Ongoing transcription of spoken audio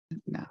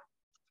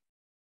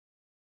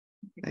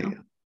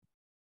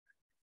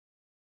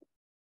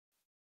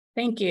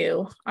Thank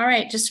you. All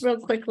right, just real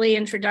quickly,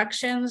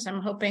 introductions.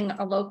 I'm hoping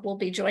Alok will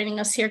be joining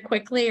us here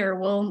quickly, or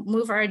we'll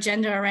move our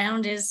agenda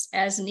around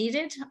as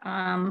needed.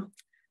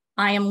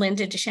 I am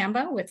Linda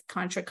DeChambeau with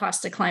Contra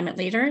Costa Climate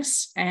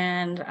Leaders,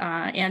 and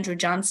Andrew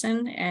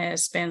Johnson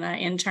has been an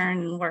intern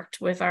and worked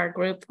with our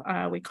group.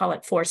 We call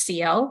it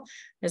 4CL,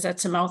 because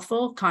that's a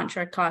mouthful,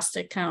 Contra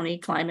Costa County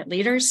Climate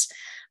Leaders.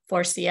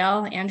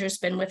 4CL. Andrew's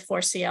been with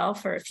 4CL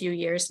for a few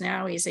years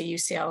now. He's a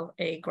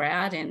UCLA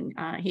grad, and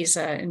he's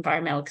an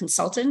environmental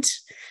consultant.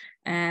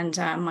 And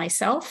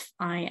myself,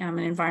 I am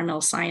an environmental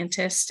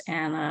scientist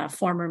and a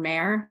former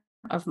mayor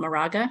of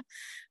Moraga.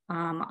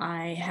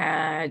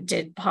 I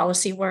did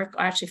policy work.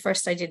 Actually,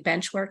 first I did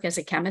bench work as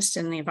a chemist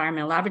in the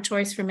environmental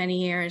laboratories for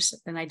many years.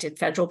 Then I did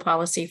federal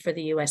policy for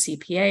the US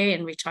EPA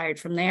and retired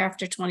from there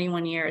after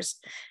 21 years.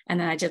 And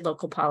then I did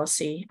local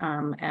policy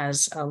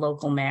as a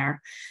local mayor.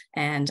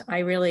 And I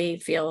really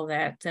feel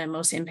that the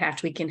most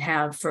impact we can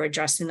have for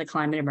addressing the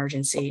climate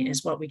emergency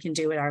is what we can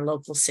do at our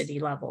local city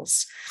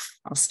levels.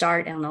 I'll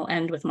start and I'll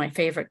end with my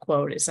favorite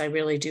quote is I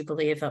really do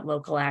believe that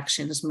local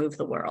actions move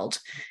the world.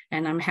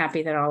 And I'm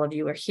happy that all of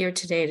you are here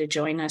today to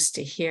join us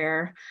to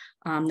hear.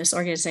 This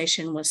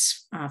organization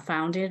was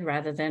founded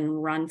rather than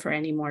run for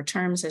any more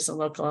terms as a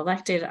local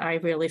elected. I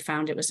really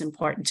found it was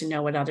important to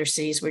know what other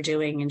cities were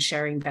doing and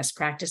sharing best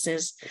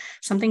practices.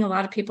 Something a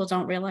lot of people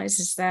don't realize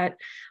is that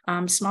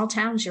small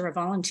towns, you're a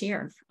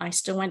volunteer. I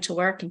still went to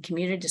work and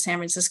commuted to San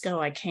Francisco.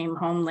 I came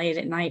home late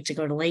at night to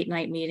go to late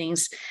night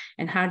meetings.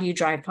 And how do you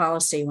drive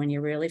policy when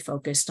you're really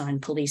focused on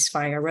police,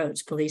 fire,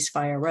 roads?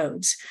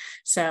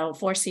 So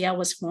 4CL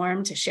was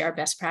formed to share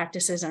best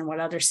practices on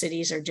what other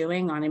cities are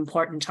doing on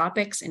important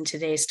topics. And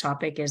today's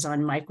topic is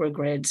on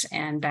microgrids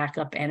and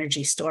backup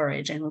energy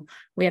storage. And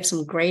we have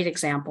some great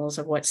examples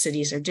of what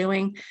cities are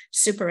doing.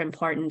 Super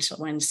important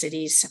when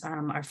cities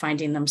are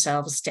finding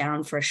themselves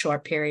down for a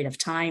short period of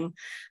time.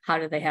 How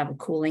do they have a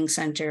cooling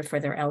center for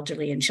their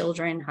elderly and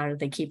children? How do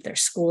they keep their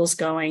schools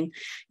going?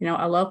 You know,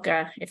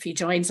 Alok, if he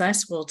joins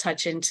us, we'll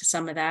touch into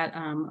some of that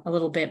a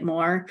little bit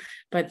more.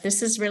 But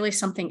this is really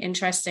something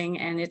interesting,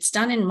 and it's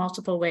done in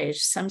multiple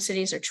ways. Some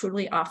cities are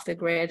truly off the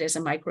grid as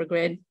a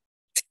microgrid.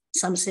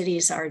 Some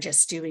cities are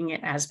just doing it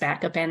as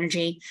backup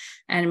energy.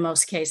 And in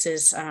most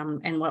cases,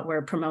 and what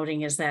we're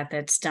promoting is that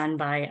that's done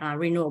by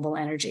renewable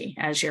energy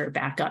as your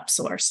backup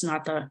source,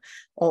 not the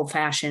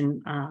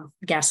old-fashioned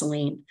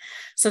gasoline.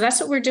 So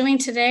that's what we're doing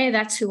today.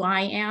 That's who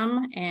I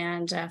am,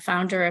 and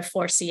founder of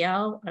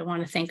 4CL. I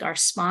want to thank our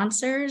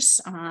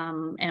sponsors.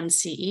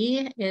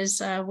 MCE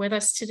is with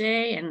us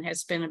today and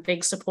has been a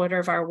big supporter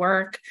of our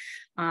work.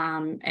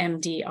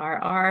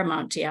 MDRR,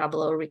 Mount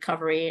Diablo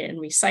Recovery and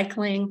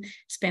Recycling,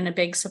 has been a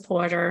big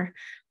supporter.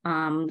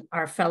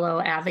 Our fellow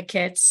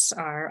advocates,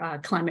 our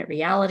Climate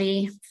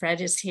Reality,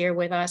 Fred is here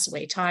with us,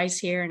 Wei Tai's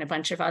here, and a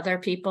bunch of other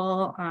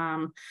people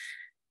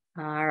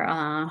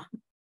are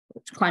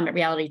Climate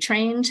Reality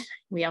trained.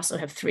 We also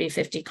have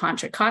 350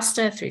 Contra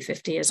Costa.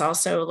 350 is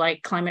also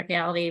like Climate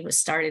Reality. It was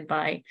started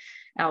by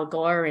Al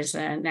Gore, is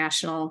a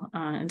national,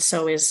 and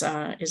so is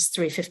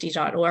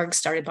 350.org,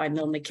 started by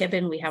Mil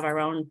McKibben. We have our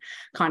own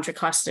Contra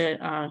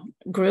Costa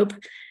group,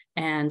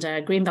 and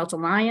Greenbelt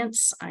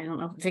Alliance. I don't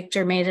know if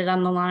Victor made it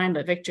on the line,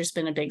 but Victor's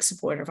been a big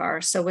supporter of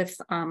ours. So with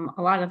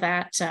a lot of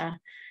that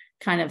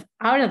kind of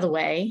out of the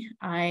way,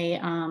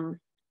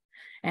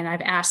 and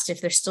I've asked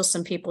if there's still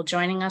some people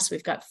joining us.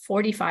 We've got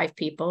 45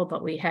 people,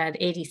 but we had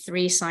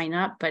 83 sign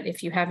up. But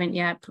if you haven't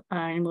yet,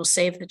 and we'll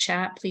save the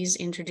chat, please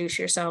introduce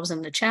yourselves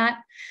in the chat,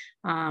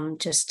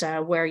 just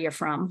where you're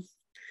from.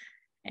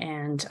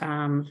 And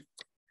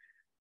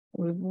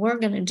we're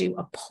going to do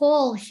a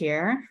poll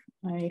here.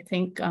 I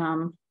think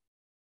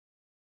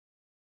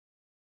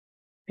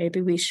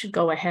maybe we should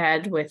go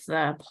ahead with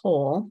the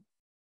poll.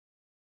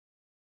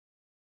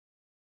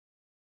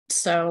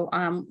 So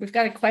we've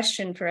got a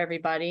question for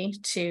everybody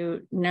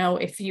to know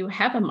if you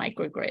have a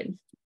microgrid.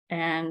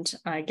 And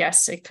I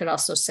guess it could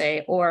also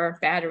say, or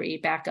battery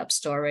backup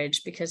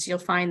storage, because you'll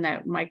find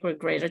that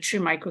microgrid, a true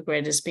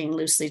microgrid, is being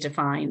loosely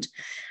defined.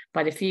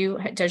 But if you,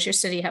 does your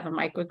city have a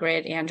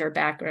microgrid and or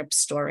backup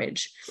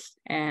storage?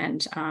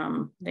 And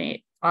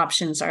the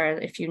options are,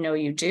 if you know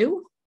you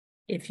do,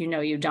 if you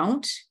know you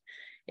don't,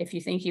 if you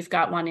think you've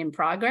got one in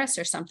progress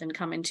or something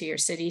coming to your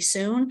city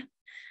soon,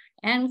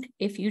 and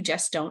if you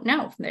just don't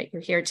know, that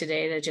you're here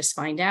today to just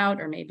find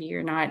out, or maybe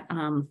you're not,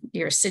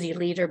 you're a city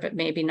leader, but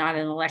maybe not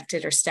an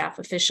elected or staff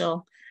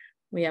official.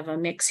 We have a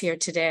mix here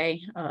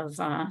today of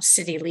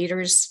city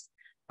leaders.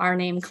 Our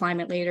name,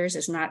 Climate Leaders,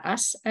 is not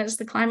us as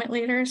the climate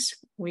leaders.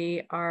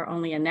 We are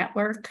only a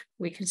network.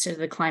 We consider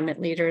the climate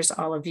leaders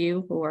all of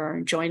you who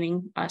are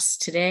joining us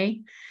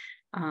today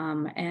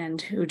and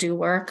who do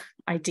work.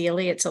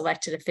 Ideally, it's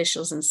elected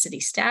officials and city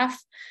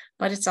staff,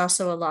 but it's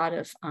also a lot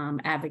of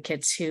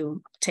advocates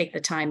who take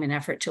the time and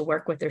effort to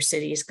work with their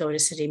cities, go to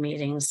city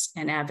meetings,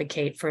 and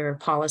advocate for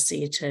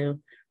policy to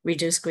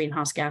reduce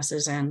greenhouse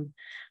gases and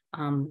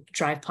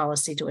drive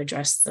policy to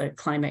address the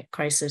climate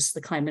crisis,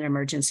 the climate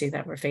emergency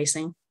that we're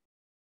facing.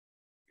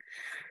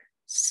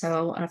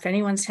 So if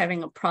anyone's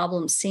having a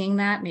problem seeing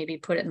that, maybe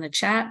put it in the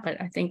chat,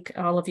 but I think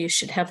all of you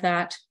should have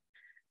that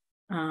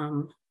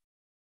up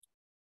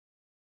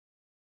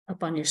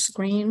on your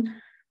screen.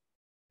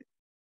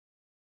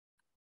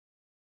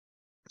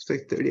 Looks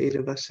like 38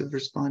 of us have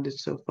responded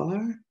so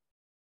far.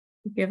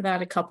 Give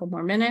that a couple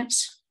more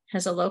minutes.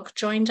 Has Alok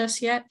joined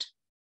us yet?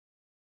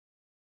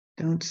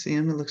 Don't see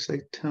him. It looks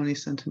like Tony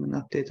sent him an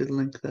updated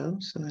link though,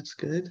 so that's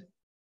good.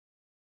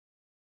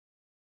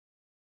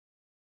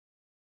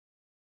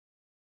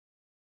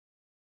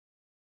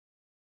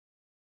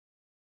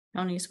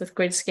 Tony's with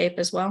Gridscape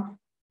as well.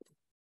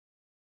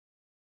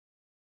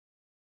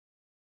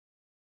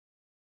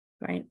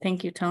 Great,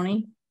 thank you,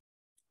 Tony.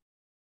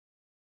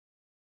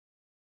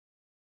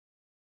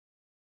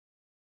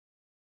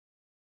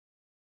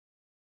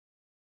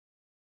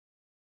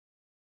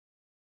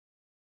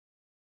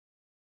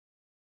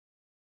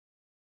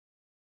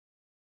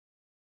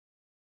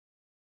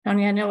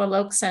 Tony, I know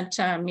Alok sent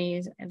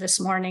me this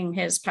morning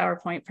his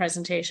PowerPoint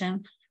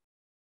presentation.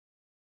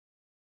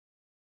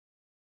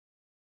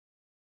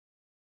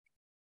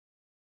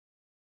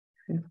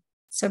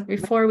 So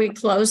before we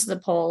close the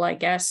poll, I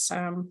guess,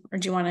 or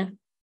do you want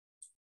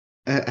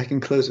to? I can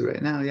close it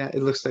right now. Yeah,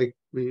 it looks like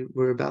we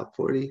were about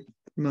 40.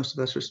 Most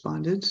of us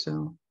responded,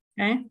 so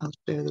okay. I'll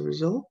share the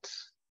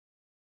results.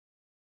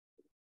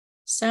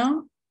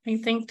 So I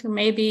think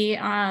maybe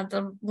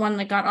the one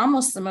that got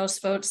almost the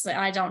most votes, that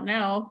I don't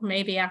know,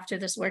 maybe after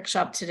this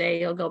workshop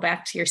today, you'll go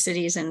back to your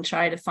cities and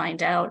try to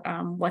find out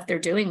what they're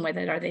doing with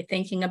it. Are they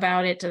thinking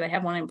about it? Do they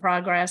have one in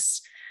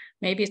progress?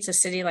 Maybe it's a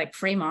city like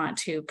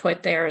Fremont who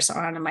put theirs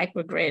on a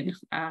microgrid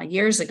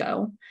years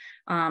ago.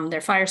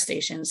 Their fire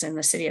stations in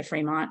the city of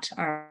Fremont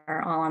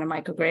are all on a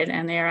microgrid,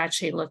 and they're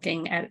actually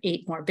looking at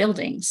 8 more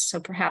buildings.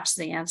 So perhaps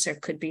the answer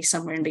could be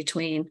somewhere in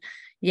between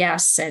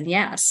yes and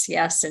yes,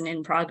 yes and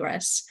in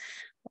progress.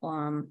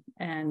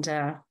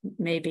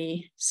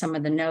 Maybe some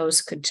of the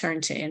no's could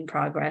turn to in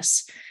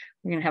progress.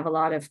 We're going to have a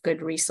lot of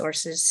good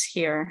resources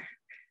here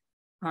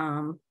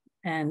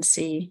and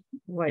see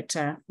what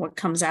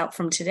comes out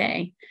from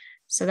today.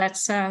 So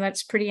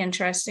that's pretty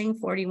interesting.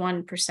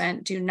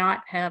 41% do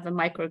not have a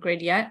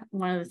microgrid yet.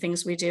 One of the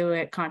things we do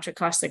at Contra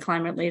Costa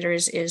Climate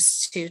Leaders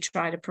is to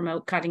try to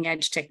promote cutting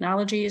edge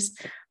technologies.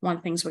 One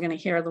of the things we're going to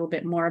hear a little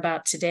bit more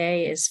about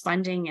today is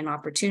funding and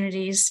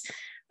opportunities,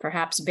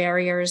 perhaps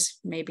barriers.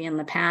 Maybe in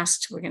the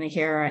past, we're going to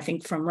hear, I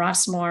think, from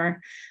Rossmore.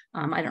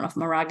 I don't know if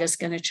Moraga's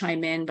going to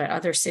chime in, but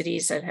other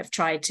cities that have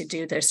tried to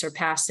do this or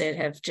pass it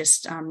have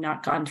just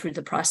not gone through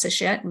the process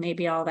yet.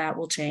 Maybe all that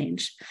will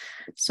change.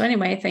 So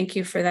anyway, thank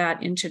you for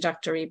that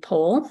introductory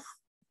poll.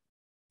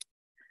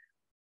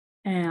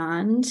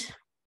 And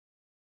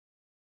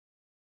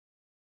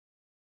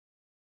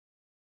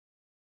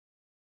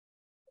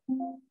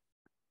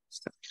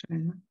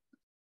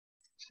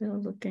still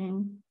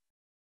looking.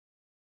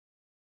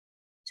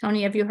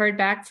 Tony, have you heard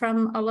back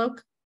from Alok?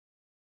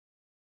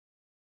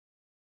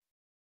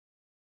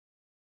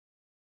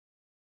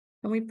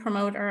 Can we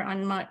promote or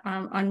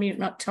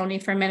unmute Tony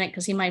for a minute,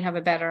 because he might have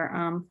a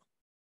better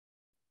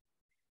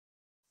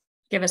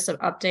give us an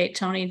update.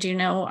 Tony, do you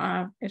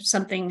know if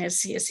something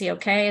is he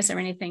okay? Is there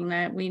anything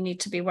that we need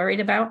to be worried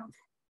about?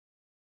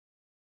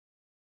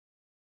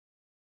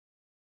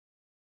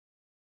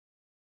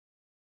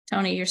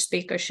 Tony, your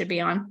speaker should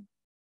be on.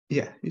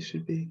 Yeah, you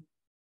should be.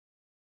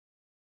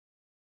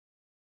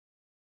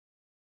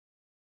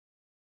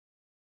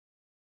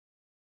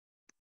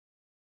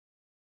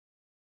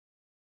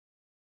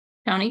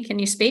 Tony, can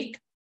you speak?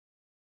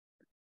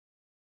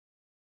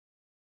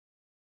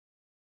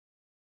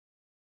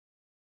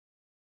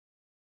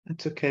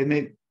 That's okay.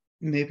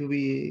 Maybe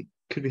we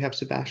have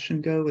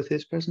Sebastian go with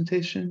his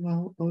presentation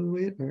while we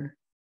wait, or?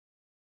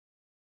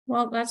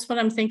 Well, that's what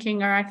I'm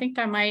thinking, or I think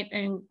I might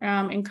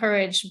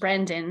encourage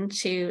Brendan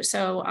to.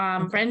 So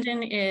okay.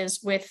 Brendan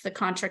is with the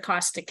Contra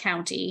Costa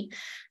County.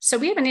 So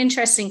we have an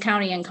interesting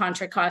county in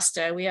Contra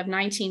Costa. We have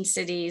 19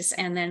 cities,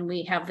 and then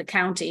we have the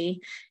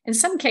county. In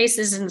some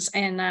cases,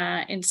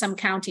 in some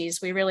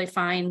counties, we really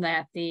find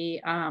that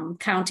the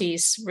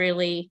counties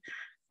really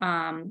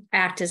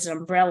act as an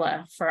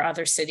umbrella for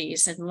other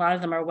cities, and a lot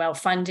of them are well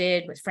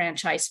funded with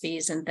franchise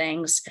fees and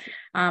things.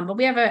 But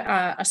we have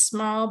a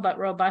small but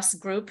robust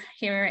group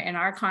here in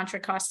our Contra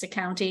Costa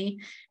County,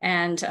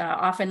 and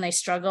often they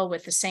struggle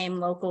with the same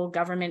local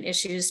government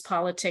issues,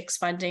 politics,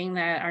 funding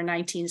that our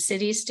 19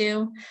 cities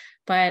do.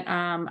 But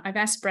I've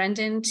asked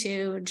Brendan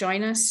to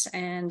join us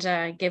and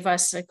give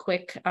us a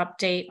quick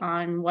update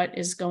on what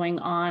is going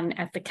on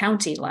at the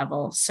county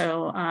level.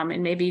 So,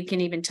 and maybe you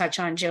can even touch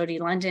on Jody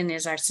London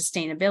is our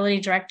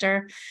sustainability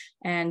director,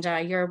 and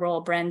your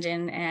role,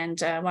 Brendan. And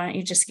why don't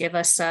you just give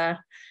us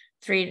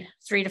 3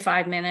 to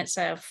 5 minutes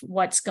of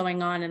what's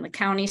going on in the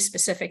county,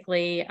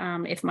 specifically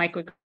if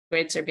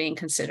microgrids are being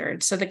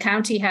considered. So the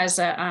county has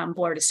a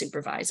board of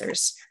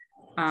supervisors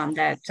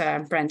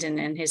that Brendan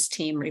and his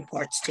team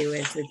reports to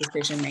as the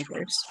decision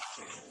makers.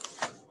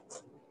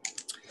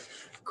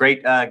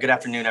 Great. Good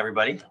afternoon,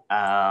 everybody.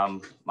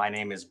 My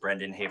name is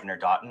Brendan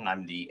Havener-Doughton.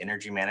 I'm the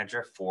energy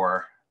manager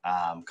for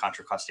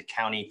Contra Costa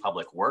County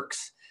Public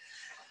Works.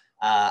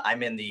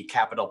 I'm in the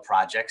Capital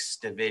Projects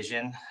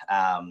Division.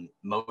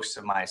 Most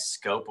of my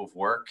scope of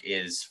work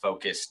is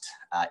focused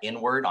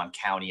inward on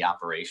county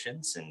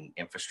operations and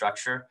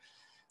infrastructure.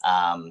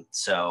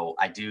 So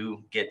I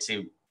do get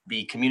to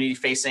be community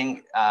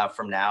facing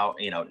from now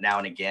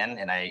and again,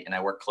 and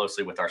I work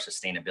closely with our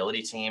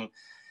sustainability team,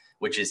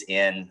 which is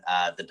in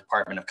the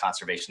Department of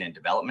Conservation and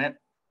Development,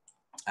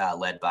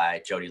 led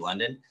by Jody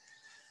London.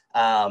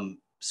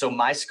 So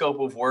my scope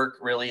of work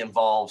really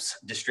involves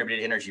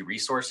distributed energy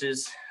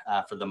resources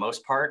for the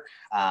most part.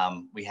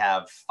 We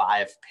have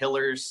 5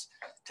 pillars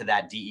to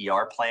that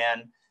DER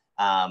plan.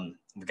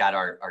 We've got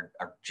our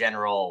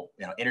general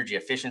energy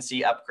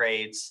efficiency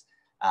upgrades,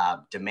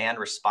 demand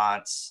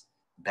response,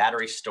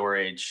 battery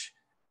storage,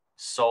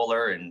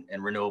 solar and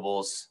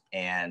renewables,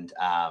 and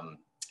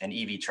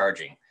EV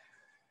charging.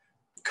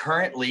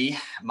 Currently,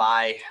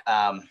 my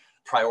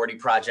priority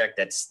project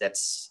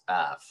that's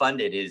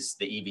funded is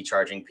the EV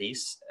charging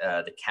piece.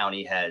 The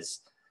county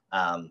has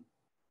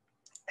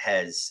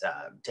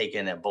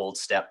taken a bold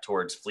step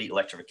towards fleet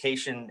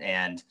electrification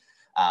and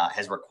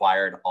has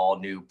required all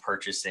new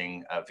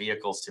purchasing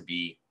vehicles to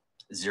be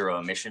zero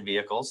emission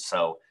vehicles.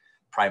 So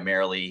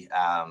primarily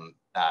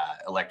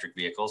electric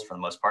vehicles for the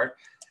most part.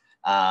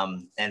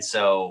 And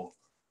so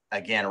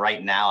again,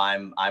 right now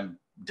I'm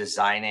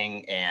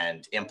designing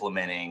and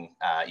implementing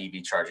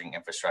EV charging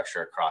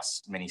infrastructure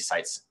across many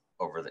sites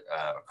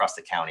across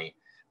the county,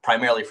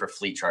 primarily for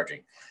fleet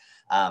charging.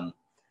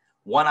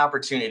 One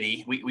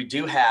opportunity, we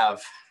do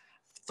have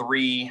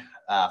 3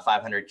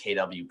 500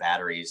 kW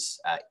batteries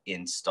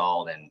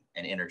installed and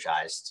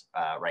energized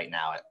right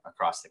now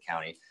across the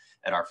county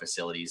at our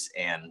facilities.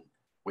 And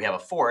we have a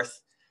 4th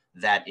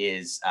that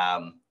is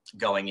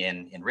going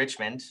in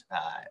Richmond,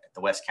 at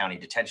the West County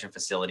Detention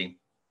Facility,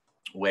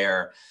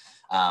 where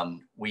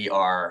we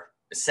are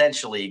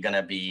essentially going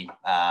to be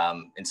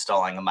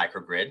installing a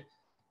microgrid.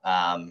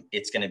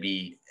 It's going to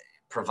be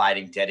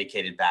providing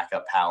dedicated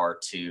backup power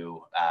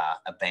to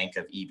a bank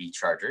of EV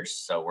chargers.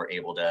 So we're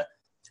able to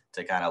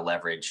kind of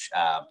leverage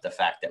the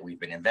fact that we've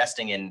been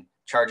investing in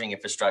charging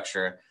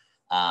infrastructure,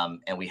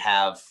 and we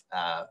have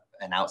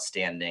an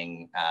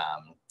outstanding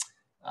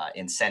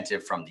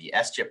incentive from the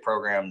SCHIP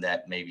program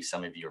that maybe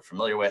some of you are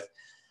familiar with,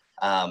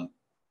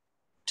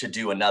 to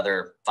do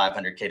another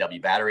 500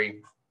 kW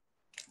battery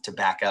to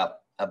back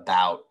up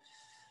about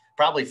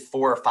probably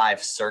 4 or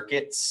 5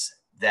 circuits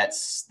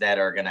that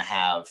are going to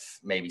have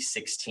maybe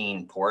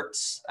 16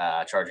 ports,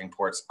 charging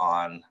ports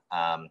on.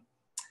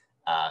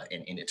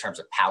 In terms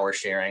of power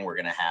sharing, we're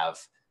going to have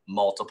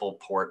multiple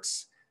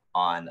ports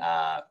on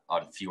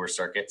fewer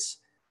circuits.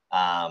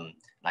 And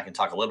I can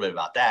talk a little bit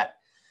about that.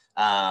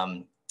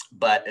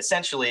 But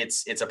essentially,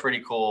 it's a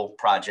pretty cool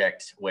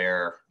project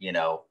where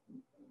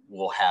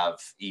we'll have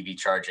EV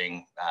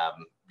charging,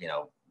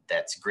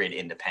 that's grid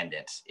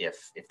independent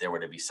if there were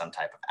to be some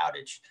type of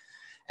outage,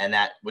 and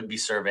that would be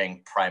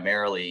serving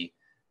primarily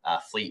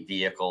fleet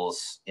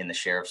vehicles in the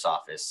sheriff's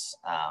office.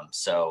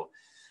 So,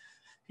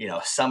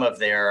 some of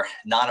their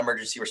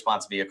non-emergency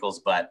response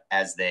vehicles, but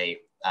as they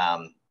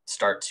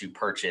start to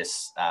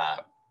purchase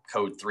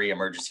Code 3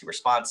 emergency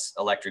response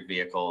electric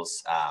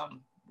vehicles,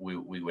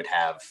 we would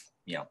have,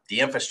 the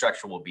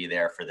infrastructure will be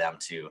there for them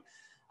to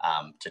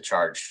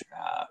charge,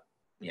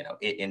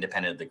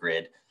 independent of the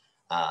grid.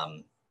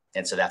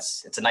 And so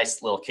it's a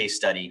nice little case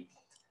study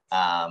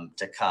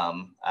to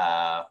come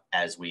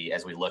as we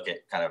look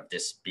at kind of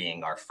this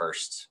being our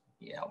first,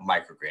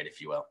 microgrid, if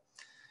you will.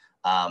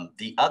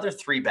 The other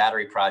 3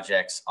 battery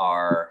projects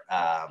are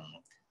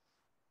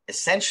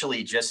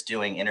essentially just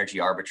doing energy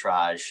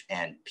arbitrage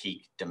and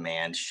peak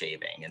demand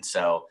shaving. And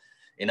so,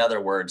 in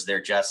other words,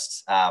 they're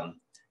just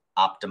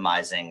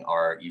optimizing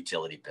our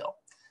utility bill.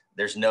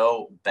 There's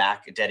no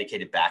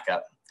dedicated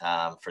backup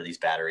for these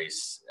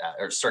batteries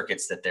or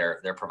circuits that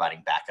they're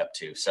providing backup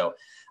to. So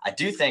I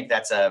do think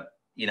that's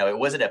it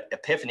was an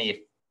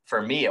epiphany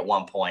for me at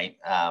one point,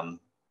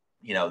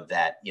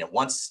 that,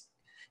 once,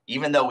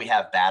 even though we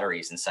have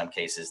batteries in some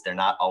cases, they're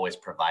not always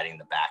providing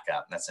the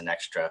backup. That's an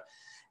extra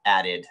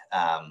added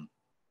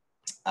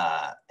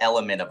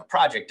element of a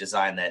project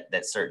design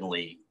that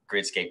certainly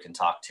Gridscape can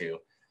talk to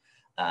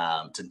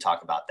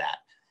talk about that.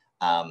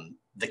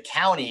 The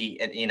county,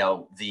 and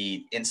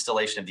the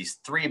installation of these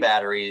 3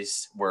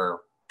 batteries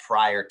were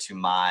prior to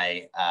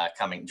my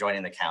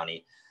joining the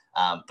county,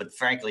 but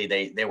frankly,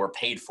 they were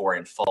paid for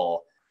in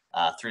full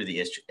through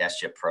the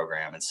SCHIP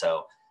program, and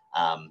so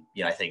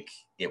I think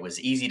it was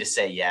easy to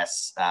say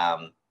yes.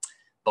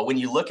 But when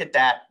you look at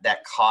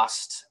that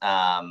cost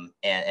and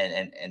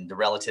the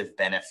relative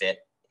benefit,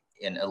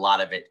 and a lot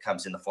of it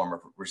comes in the form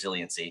of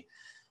resiliency,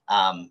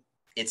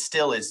 it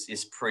still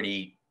is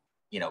pretty,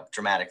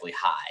 dramatically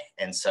high.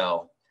 And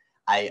so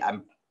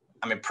I'm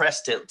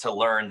impressed to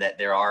learn that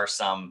there are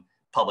some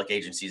public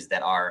agencies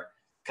that are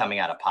coming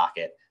out of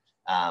pocket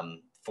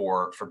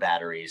for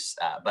batteries.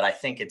 But I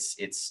think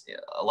it's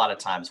a lot of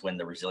times when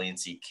the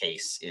resiliency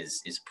case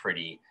is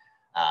pretty,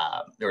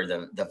 or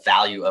the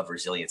value of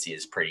resiliency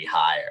is pretty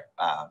high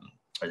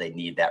or they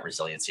need that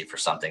resiliency for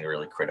something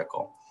really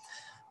critical.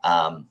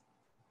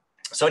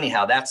 So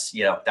anyhow, that's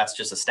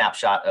just a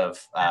snapshot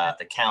of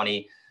the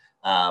county.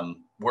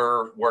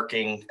 We're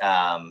working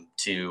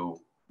to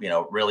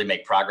really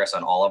make progress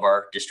on all of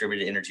our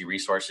distributed energy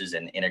resources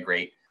and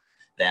integrate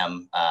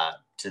them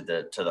to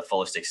the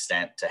fullest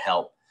extent to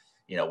help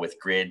with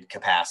grid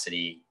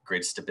capacity,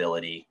 grid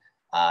stability,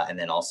 and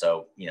then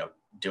also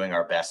doing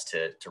our best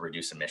to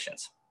reduce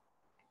emissions.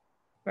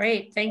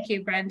 Great, thank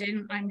you,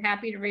 Brendan. I'm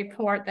happy to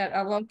report that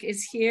Alok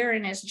is here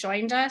and has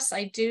joined us.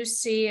 I do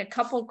see a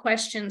couple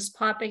questions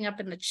popping up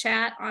in the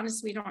chat.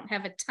 Honestly, we don't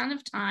have a ton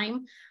of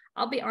time.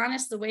 I'll be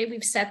honest, the way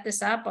we've set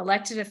this up,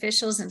 elected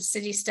officials and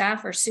city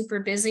staff are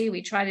super busy.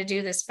 We try to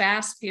do this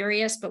fast,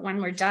 furious, but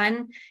when we're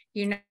done,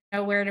 you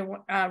know where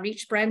to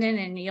reach Brendan,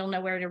 and you'll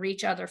know where to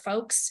reach other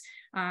folks.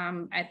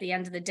 At the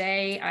end of the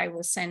day, I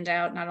will send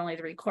out not only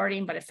the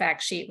recording, but a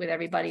fact sheet with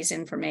everybody's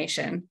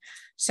information.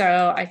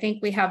 So I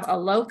think we have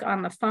Alok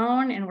on the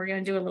phone, and we're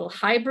going to do a little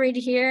hybrid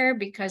here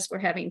because we're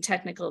having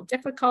technical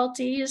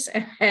difficulties,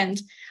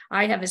 and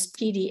I have his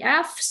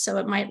PDF, so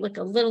it might look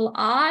a little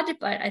odd,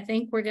 but I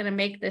think we're going to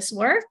make this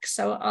work.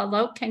 So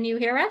Alok, can you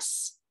hear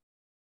us?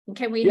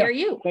 Can we hear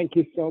you? Thank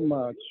you so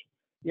much.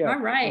 Yeah. All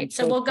right,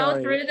 so we'll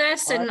go through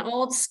this in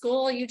old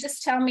school. You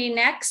just tell me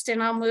next,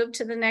 and I'll move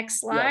to the next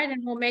slide,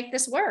 and we'll make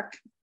this work.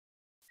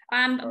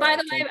 By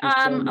the way,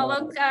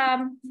 Alok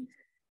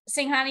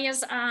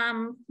Singhania's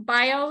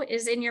bio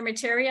is in your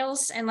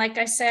materials, and like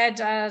I said,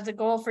 the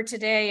goal for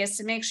today is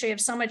to make sure you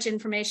have so much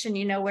information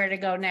you know where to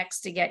go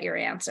next to get your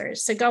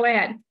answers. So go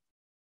ahead.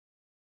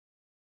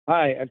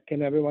 Hi,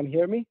 can everyone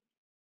hear me?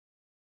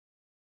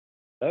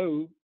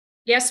 Hello?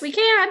 Yes, we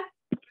can.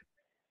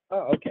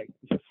 Oh, okay.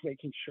 Just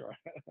making sure.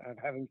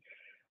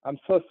 I'm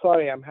so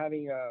sorry. I'm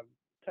having a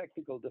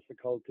technical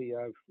difficulty.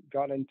 I've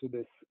got into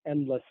this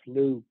endless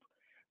loop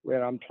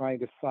where I'm trying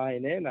to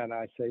sign in, and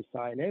I say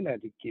sign in,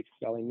 and it keeps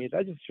telling me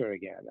register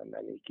again, and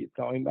then it keeps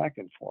going back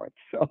and forth.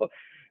 So,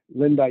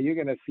 Linda, you're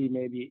going to see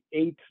maybe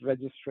 8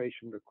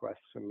 registration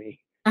requests from me.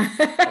 Okay,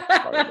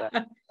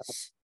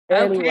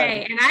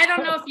 and I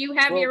don't know if you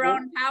have your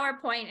own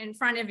PowerPoint in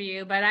front of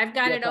you, but I've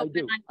got it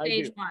open on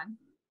page 1.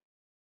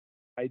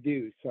 I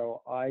do.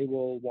 So I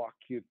will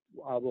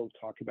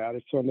talk about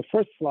it. So on the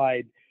first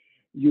slide,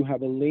 you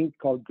have a link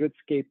called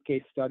Gridscape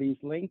Case Studies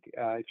link.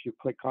 If you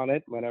click on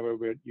it whenever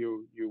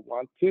you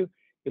want to,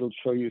 it'll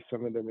show you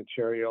some of the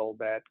material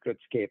that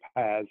Gridscape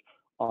has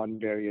on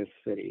various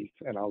cities,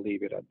 and I'll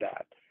leave it at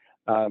that.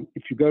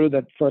 If you go to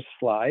that first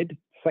slide,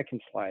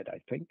 second slide,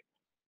 I think.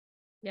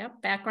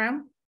 Yep,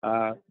 background.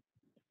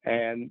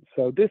 And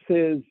so this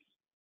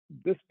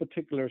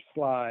particular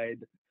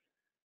slide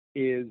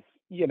is,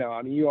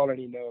 you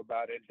already know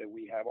about it, that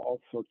we have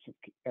all sorts of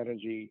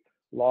energy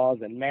laws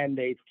and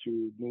mandates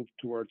to move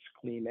towards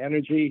clean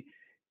energy,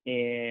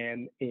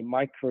 and a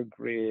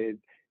microgrid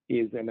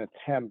is an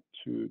attempt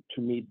to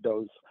meet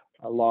those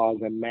laws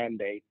and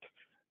mandates.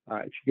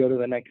 If you go to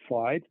the next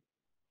slide.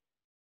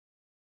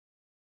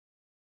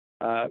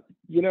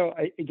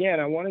 Again,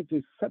 I wanted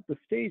to set the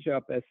stage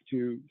up as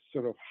to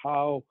sort of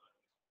how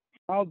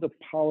the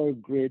power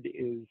grid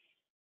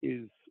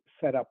is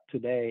set up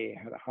today,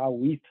 and how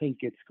we think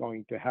it's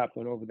going to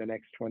happen over the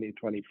next 20,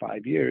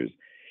 25 years.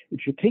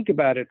 If you think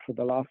about it, for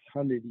the last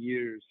 100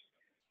 years,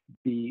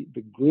 the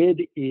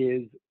grid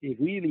is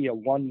really a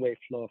one-way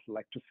flow of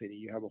electricity.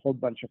 You have a whole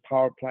bunch of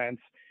power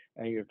plants,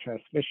 and you have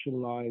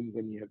transmission lines,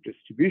 and you have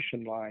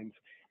distribution lines,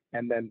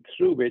 and then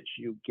through which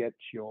you get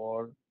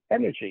your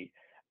energy.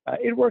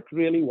 It worked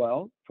really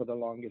well for the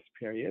longest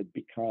period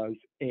because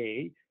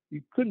A,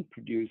 you couldn't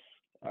produce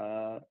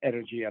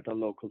energy at a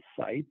local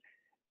site,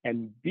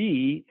 and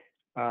B,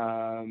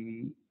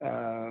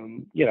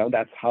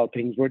 that's how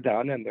things were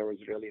done, and there was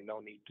really no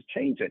need to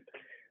change it.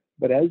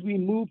 But as we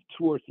move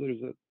towards,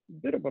 there's a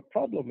bit of a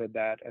problem with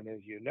that, and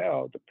as you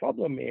know, the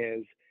problem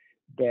is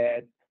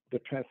that the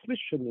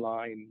transmission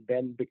line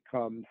then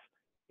becomes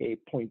a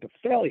point of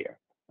failure.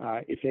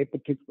 If a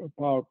particular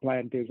power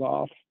plant is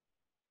off,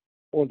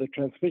 or the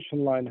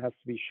transmission line has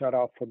to be shut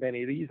off for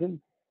any reason,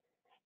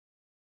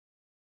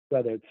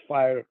 whether it's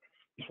fire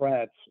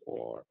threats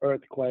or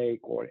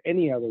earthquake or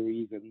any other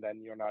reason, then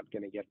you're not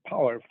going to get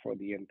power for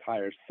the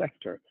entire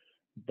sector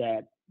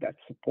that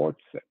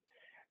supports it.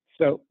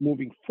 So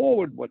moving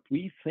forward, what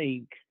we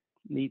think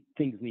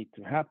things need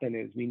to happen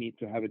is we need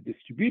to have a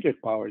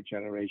distributed power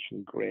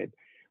generation grid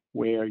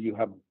where you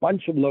have a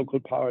bunch of local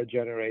power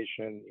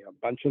generation, a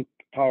bunch of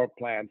power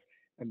plants,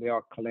 and they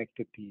are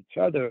connected to each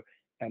other,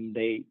 and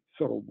they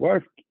sort of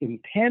work in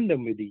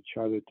tandem with each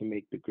other to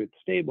make the grid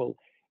stable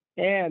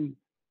and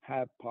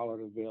have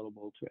power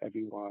available to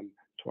everyone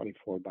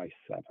 24/7.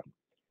 So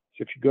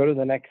if you go to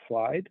the next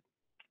slide.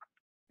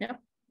 Yeah.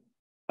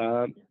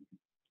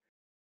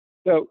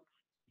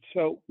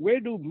 So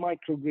where do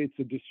microgrids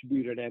or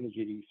distributed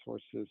energy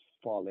resources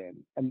fall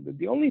in? And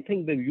the only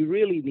thing that you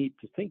really need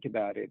to think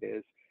about it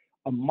is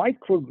a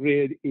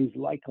microgrid is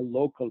like a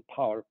local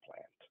power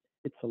plant.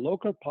 It's a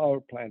local power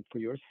plant for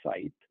your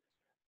site.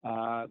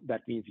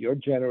 That means you're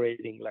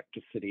generating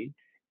electricity,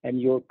 and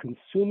you're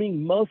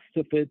consuming most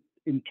of it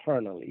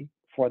internally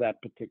for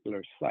that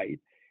particular site,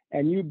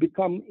 and you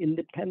become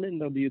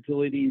independent of the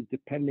utilities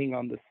depending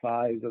on the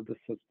size of the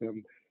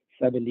system,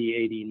 70,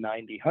 80,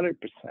 90,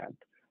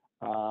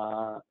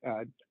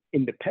 100%,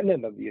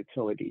 independent of the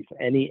utilities.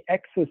 Any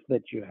excess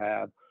that you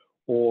have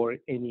or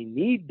any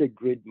need the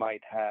grid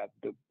might have,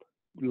 the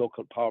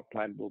local power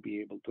plant will be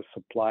able to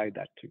supply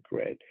that to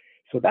grid.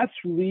 So that's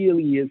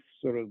really is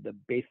sort of the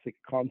basic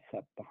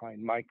concept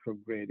behind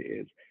microgrid,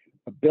 is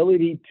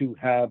ability to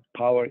have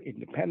power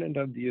independent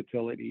of the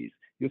utilities.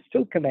 You're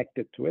still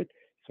connected to it.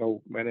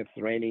 So when it's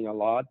raining a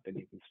lot, then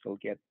you can still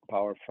get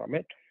power from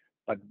it.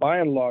 But by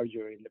and large,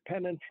 you're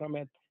independent from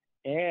it.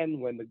 And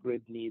when the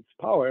grid needs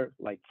power,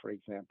 like for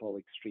example,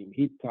 extreme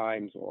heat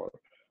times or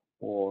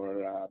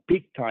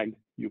peak times,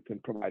 you can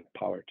provide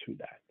power to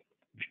that.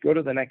 If you go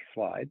to the next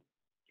slide.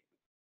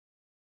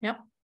 Yep.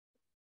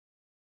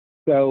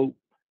 So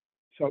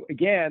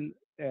again,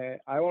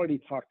 I already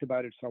talked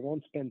about it, so I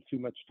won't spend too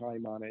much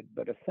time on it.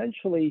 But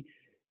essentially,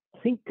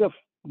 think of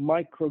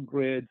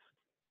microgrids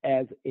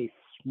as a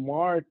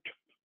smart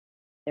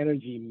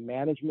energy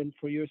management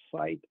for your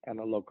site and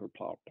a local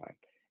power plant,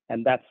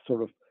 and that's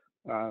sort of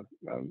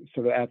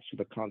adds to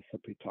the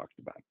concept we talked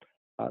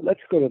about.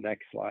 Let's go to the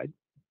next slide.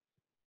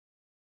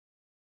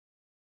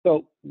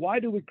 So why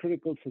do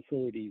critical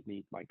facilities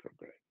need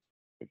microgrid?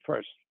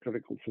 First,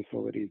 critical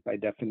facilities by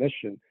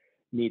definition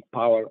need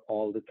power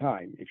all the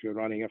time. If you're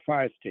running a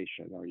fire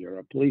station, or you're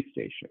a police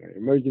station, or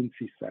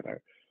emergency center,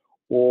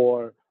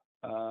 or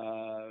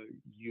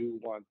you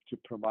want to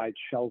provide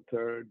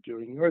shelter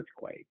during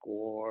earthquake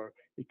or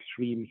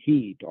extreme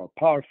heat or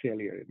power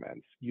failure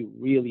events, you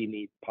really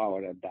need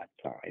power at that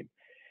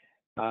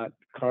time.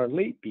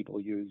 Currently, people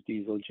use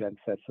diesel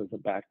gensets as a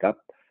backup,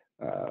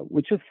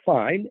 which is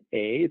fine.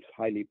 A, it's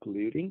highly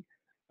polluting.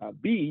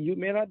 B, you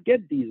may not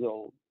get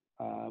diesel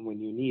when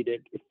you need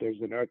it. If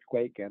there's an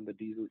earthquake and the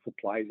diesel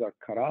supplies are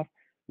cut off,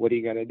 what are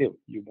you going to do?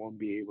 You won't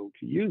be able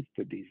to use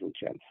the diesel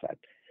genset.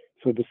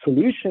 So the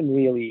solution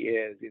really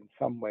is, in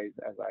some ways,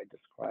 as I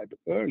described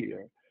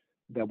earlier,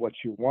 that what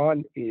you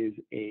want is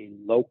a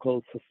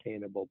local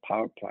sustainable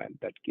power plant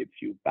that gives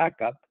you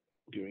backup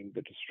during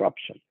the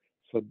disruption.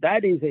 So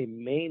that is a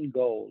main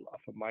goal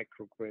of a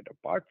microgrid,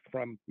 apart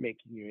from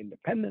making you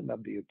independent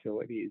of the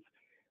utilities.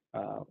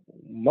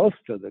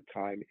 Most of the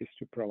time is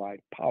to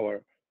provide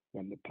power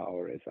when the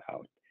power is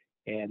out.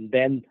 And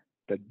then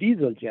the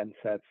diesel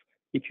gensets,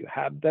 if you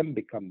have them,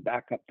 become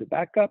backup to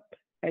backup,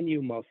 and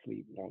you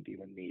mostly won't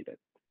even need it.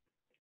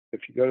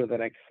 If you go to the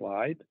next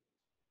slide.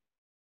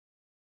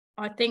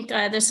 I think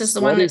this is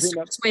the one that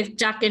starts with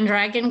duck and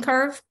dragon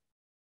curve.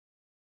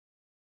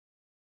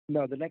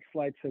 No, the next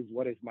slide says,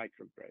 what is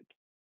microgrid?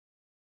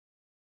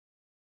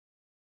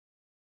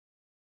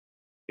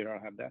 You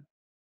don't have that?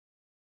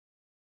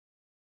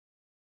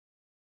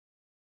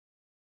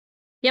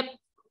 Yep.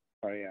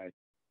 Sorry,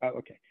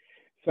 okay.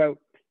 So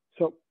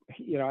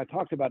I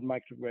talked about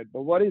microgrid,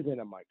 but what is in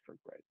a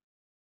microgrid?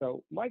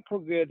 So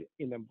microgrid,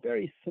 in a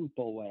very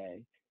simple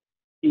way,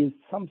 is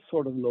some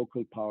sort of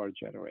local power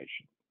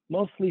generation.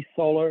 Mostly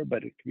solar,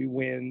 but it can be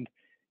wind.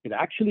 It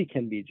actually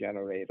can be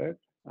generator.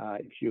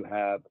 If you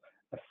have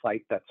a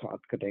site that's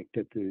not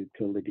connected to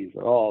utilities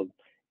at all,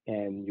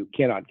 and you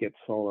cannot get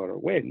solar or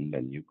wind,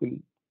 then you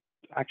can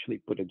actually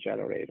put a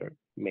generator,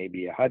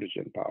 maybe a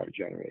hydrogen power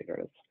generator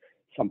at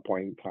some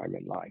point in time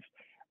in life.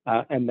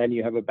 And then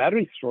you have a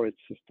battery storage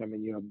system,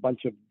 and you have a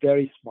bunch of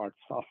very smart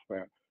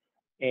software.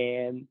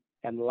 And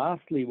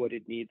lastly, what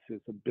it needs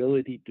is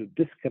ability to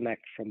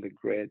disconnect from the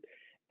grid.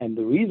 And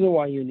the reason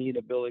why you need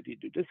ability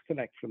to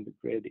disconnect from the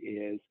grid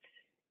is,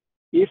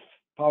 if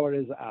power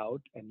is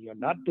out and you're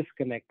not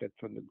disconnected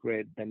from the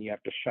grid, then you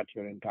have to shut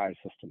your entire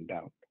system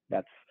down.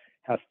 That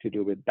has to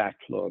do with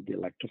backflow of the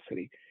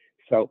electricity.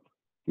 So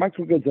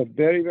microgrids are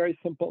very, very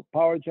simple: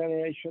 power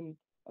generation,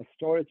 a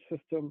storage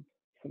system,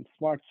 some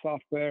smart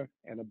software,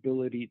 and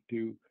ability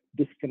to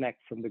disconnect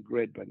from the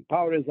grid when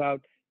power is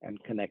out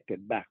and connect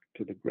it back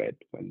to the grid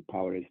when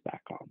power is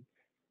back on.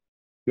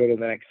 Go to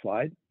the next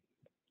slide.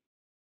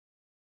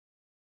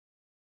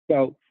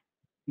 So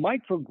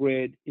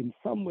microgrid, in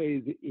some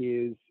ways,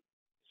 is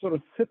sort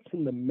of sits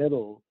in the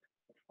middle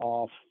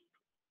of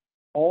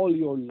all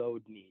your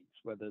load needs,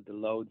 whether the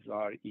loads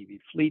are EV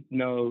fleet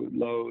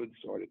loads,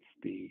 or it's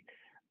the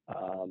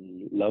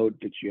load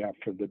that you have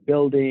for the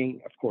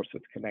building. Of course,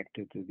 it's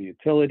connected to the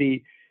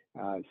utility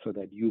so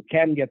that you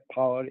can get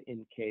power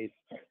in case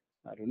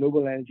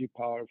renewable energy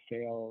power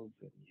fails,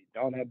 and you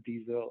don't have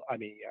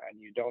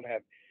and you don't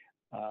have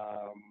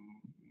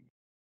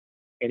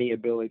any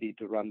ability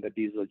to run the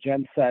diesel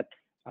genset,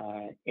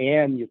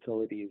 and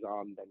utility is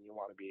on, then you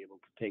want to be able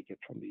to take it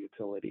from the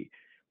utility.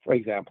 For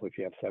example, if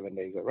you have 7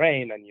 days of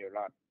rain and you're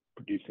not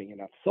producing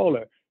enough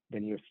solar,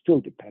 then you're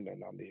still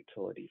dependent on the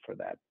utility for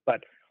that.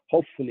 But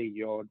hopefully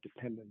your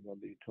dependence on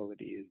the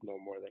utility is no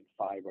more than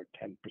 5 or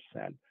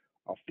 10%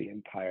 of the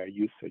entire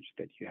usage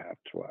that you have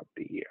throughout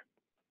the year.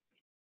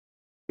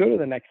 Go to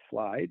the next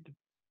slide.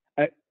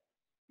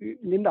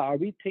 Linda, are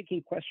we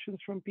taking questions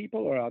from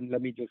people, or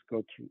let me just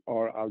go through,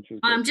 or I'll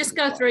just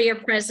go through your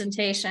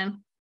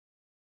presentation.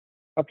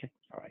 Okay,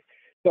 all right.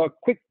 So a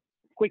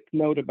quick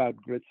note about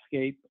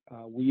Gridscape.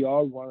 We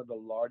are one of the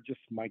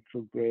largest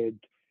microgrid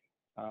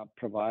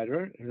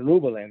provider,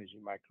 renewable energy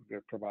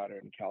microgrid provider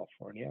in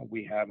California.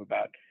 We have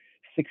about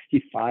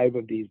 65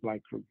 of these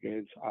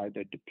microgrids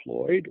either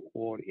deployed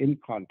or in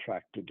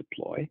contract to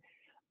deploy.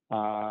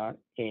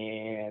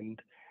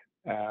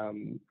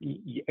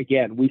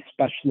 Again, we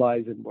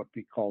specialize in what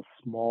we call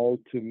small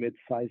to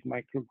mid-sized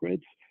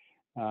microgrids.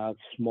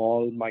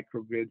 Small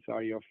microgrids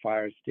are your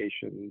fire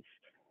stations,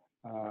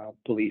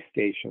 police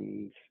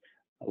stations,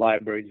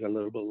 libraries a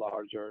little bit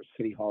larger,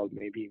 city hall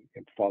maybe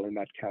fall in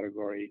that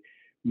category.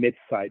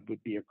 Mid-sized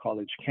would be a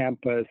college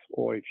campus,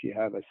 or if you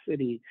have a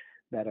city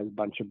that has a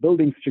bunch of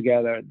buildings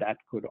together, that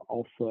could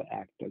also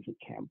act as a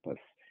campus.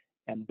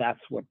 And that's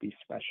what we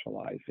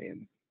specialize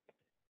in.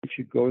 If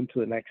you go into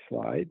the next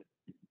slide,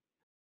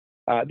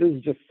 this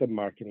is just some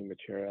marketing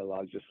material.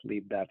 I'll just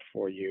leave that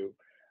for you.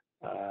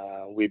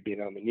 We've been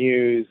on the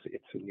news.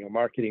 It's in your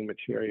marketing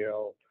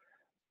material.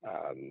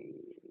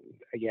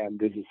 Again,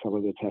 this is some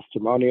of the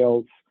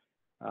testimonials.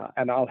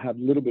 And I'll have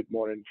a little bit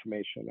more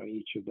information on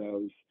each of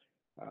those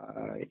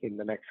in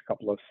the next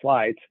couple of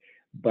slides.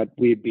 But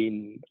we've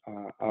been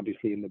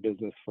obviously in the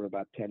business for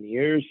about 10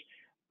 years,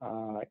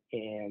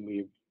 and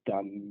we've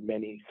done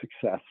many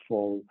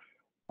successful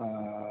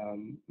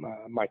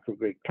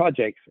microgrid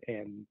projects,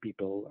 and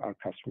our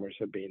customers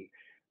have been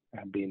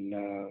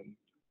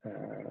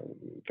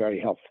very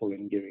helpful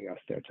in giving us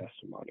their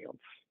testimonials.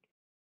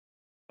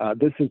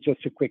 This is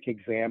just a quick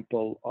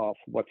example of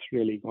what's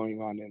really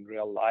going on in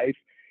real life.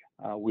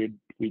 We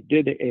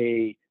did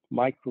a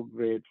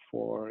microgrid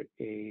for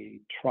a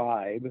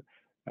tribe,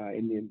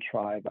 Indian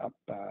tribe up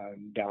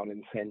down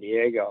in San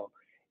Diego,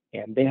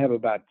 and they have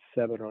about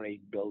 7 or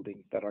 8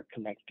 buildings that are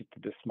connected to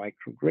this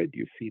microgrid.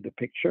 You see the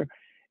picture,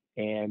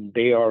 and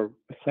they are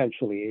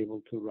essentially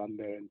able to run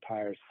their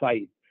entire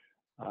site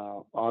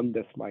on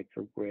this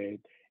microgrid,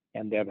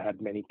 and they've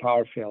had many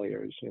power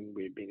failures, and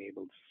we've been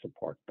able to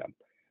support them.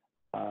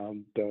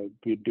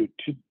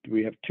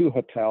 We have 2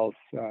 hotels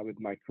with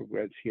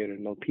microgrids here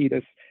in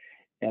Milpitas,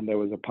 and there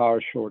was a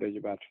power shortage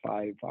about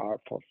 5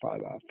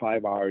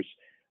 hours,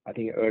 I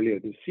think earlier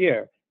this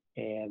year,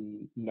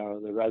 and none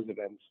of the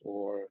residents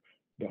or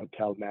the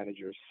hotel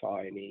managers saw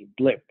any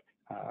blip,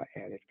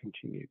 and it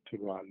continued to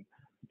run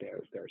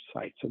their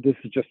site. So this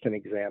is just an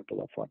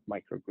example of what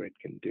microgrid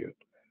can do.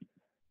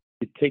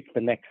 You take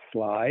the next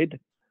slide.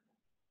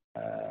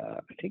 I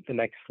think the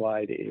next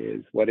slide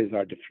is what is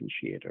our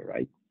differentiator,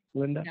 right,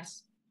 Linda?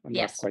 Yes. I'm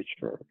not quite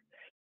sure.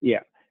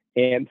 Yeah.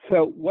 And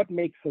so what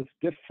makes us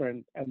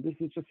different, and this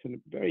is just a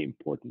very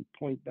important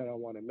point that I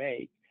want to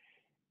make,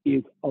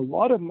 is a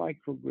lot of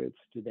microgrids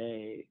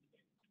today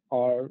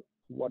are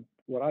what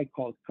I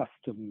call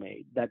custom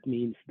made. That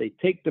means they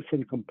take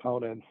different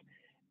components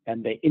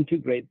and they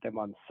integrate them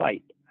on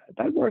site.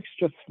 That works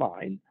just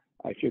fine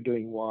if you're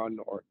doing 1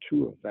 or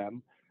 2 of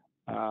them,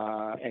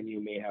 and you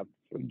may have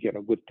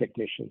good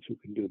technicians who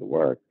can do the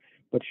work.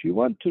 But if you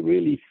want to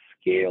really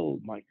scale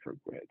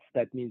microgrids,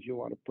 that means you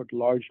want to put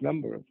large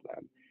number of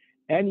them.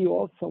 And you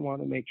also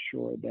want to make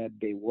sure that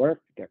they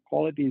work, their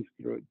quality is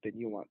good, then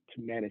you want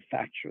to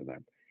manufacture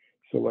them.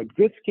 So what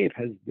Gridscape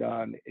has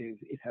done is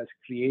it has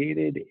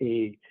created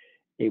a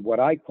what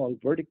I call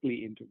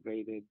vertically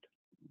integrated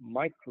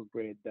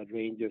microgrid that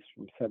ranges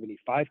from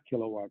 75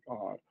 kilowatt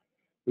hour,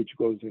 which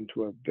goes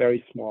into a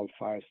very small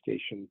fire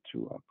station,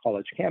 to a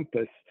college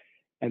campus,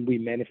 and we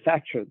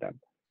manufacture them.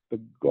 The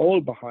goal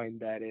behind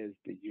that is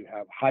that you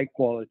have high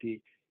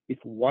quality.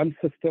 If one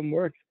system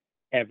works,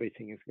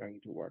 everything is going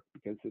to work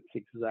because it's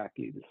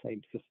exactly the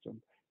same system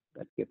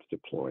that gets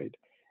deployed.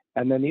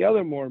 And then the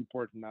other more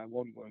important, I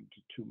won't go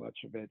into too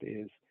much of it,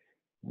 is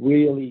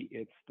really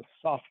it's the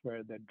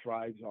software that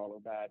drives all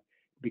of that,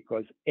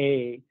 because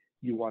A,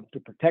 you want to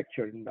protect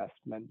your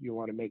investment. You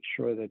want to make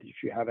sure that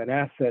if you have an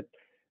asset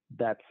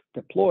that's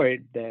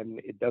deployed, then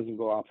it doesn't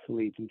go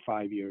obsolete in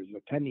 5 years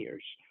or 10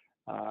 years.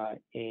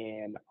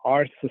 And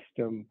our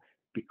system,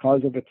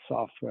 because of its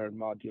software and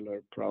modular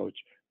approach,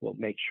 will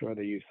make sure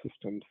that your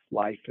system's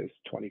life is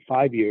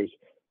 25 years,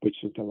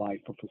 which is the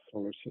life of a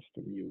solar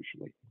system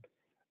usually.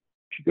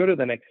 If you go to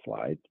the next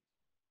slide,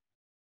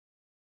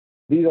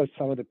 these are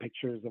some of the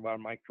pictures of our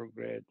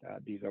microgrid.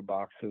 These are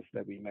boxes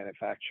that we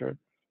manufacture.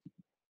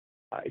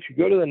 If you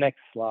go to the next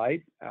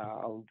slide,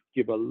 I'll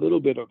give a little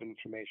bit of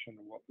information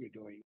on what we're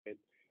doing with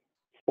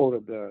 4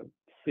 of the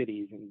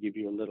cities and give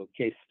you a little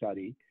case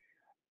study.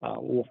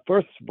 Well,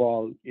 first of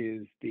all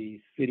is the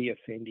city of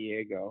San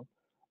Diego.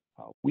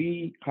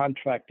 We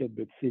contracted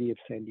with city of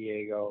San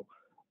Diego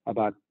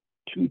about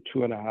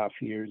 2.5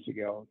 years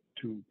ago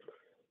to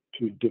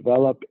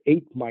develop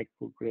 8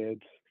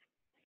 microgrids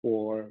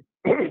for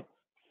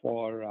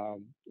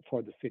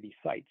the city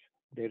sites.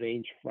 They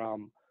range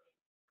from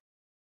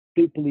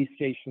 2 police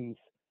stations,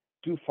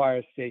 2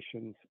 fire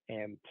stations,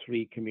 and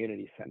 3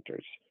 community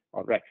centers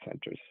or rec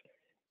centers.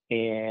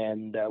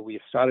 And we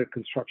started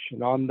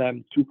construction on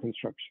them, 2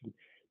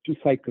 Two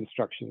site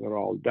constructions are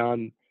all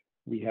done.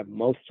 We have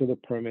most of the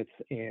permits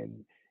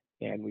in,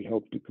 and we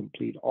hope to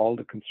complete all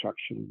the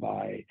construction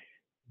by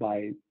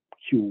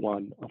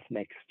Q1 of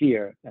next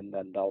year, and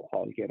then they'll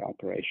all get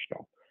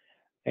operational.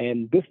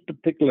 And this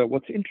particular,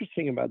 what's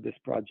interesting about this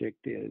project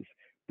is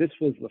this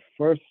was the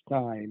first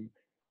time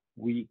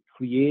we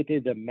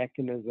created a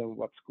mechanism,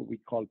 what we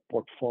call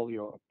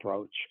portfolio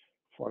approach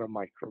for a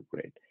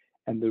microgrid.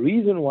 And the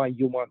reason why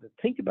you want to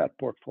think about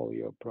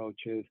portfolio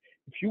approach is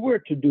if you were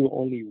to do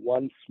only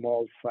one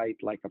small site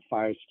like a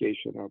fire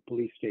station or a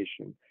police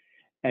station,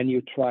 and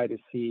you try to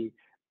see,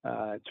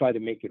 try to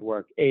make it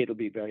work, A, it'll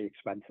be very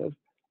expensive.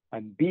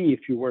 And B,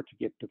 if you were to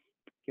get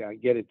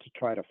it to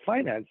try to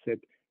finance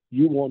it,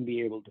 you won't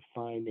be able to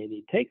find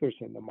any takers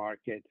in the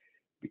market,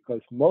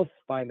 because most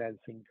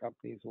financing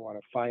companies who want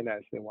to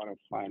finance, they want to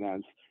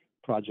finance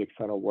projects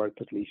that are worth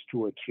at least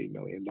 $2 or $3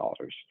 million.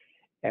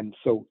 And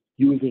so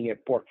using a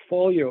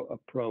portfolio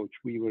approach,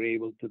 we were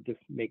able to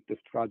make this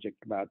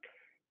project about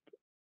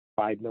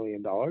 $5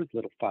 million,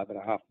 little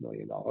 $5.5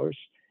 million.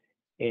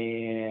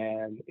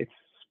 And it's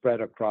spread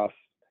across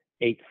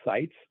 8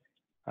 sites.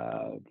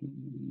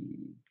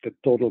 The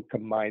total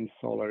combined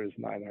solar is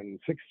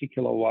 960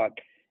 kilowatt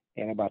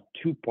and about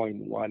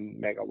 2.1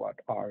 megawatt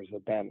hours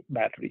of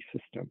battery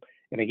system.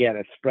 And again,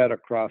 it's spread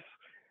across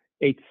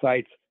 8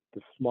 sites.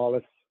 The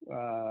smallest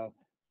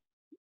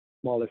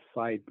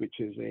site, which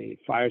is a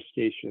fire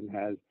station,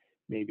 has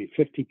maybe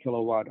 50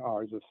 kilowatt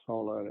hours of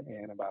solar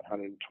and about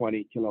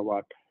 120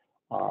 kilowatt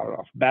hour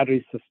of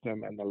battery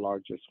system, and the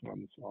largest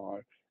ones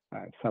are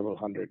several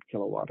hundred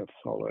kilowatt of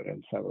solar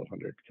and several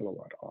hundred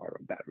kilowatt hour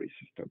of battery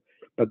system.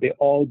 But they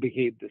all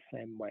behave the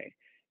same way.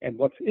 And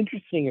what's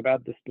interesting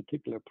about this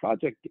particular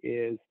project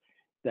is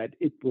that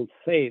it will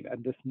save,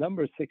 and this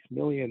number 6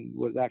 million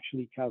was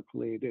actually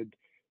calculated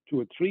 2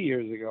 or 3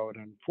 years ago, and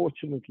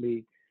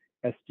unfortunately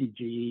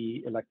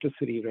SDG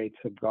electricity rates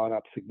have gone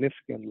up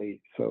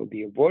significantly. So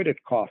the avoided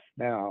cost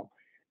now,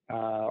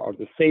 or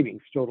the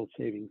savings, total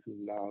savings, is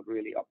now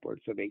really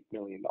upwards of $8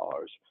 million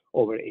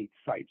over 8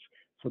 sites.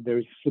 So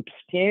there's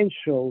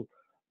substantial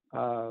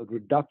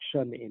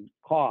reduction in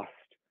cost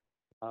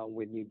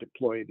when you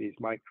deploy these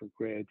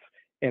microgrids.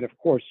 And of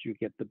course, you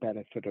get the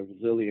benefit of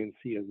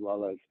resiliency as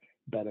well as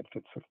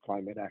benefits of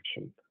climate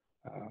action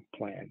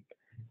plan.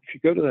 If you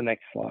go to the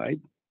next slide.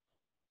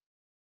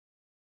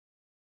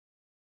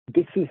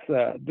 This is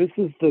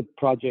the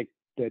project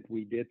that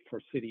we did for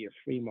City of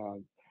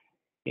Fremont.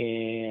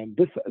 And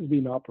this has been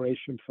in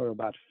operation for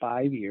about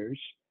 5 years.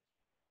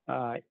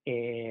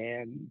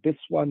 And this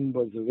one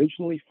was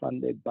originally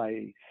funded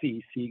by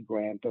CEC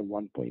grant of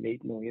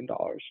 $1.8 million.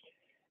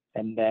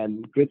 And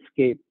then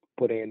Gridscape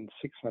put in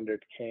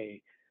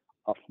 $600K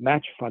of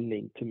match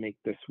funding to make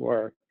this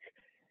work.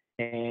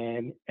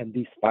 And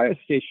these fire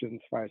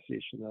stations, Fire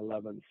Station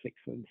 11, 6,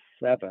 and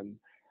 7,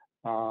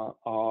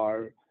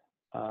 are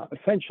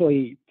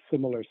essentially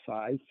similar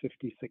size,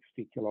 50,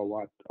 60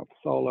 kilowatt of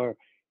solar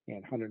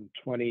and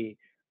 120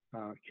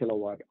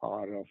 kilowatt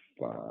hour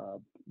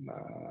of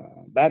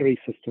battery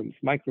systems,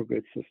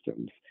 microgrid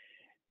systems.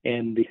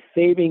 And the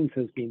savings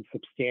has been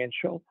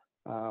substantial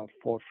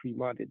for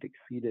Fremont. It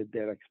exceeded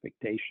their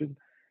expectation.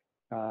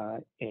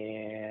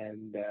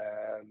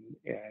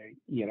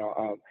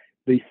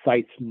 These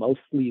sites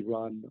mostly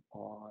run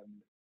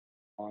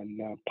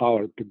on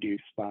power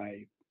produced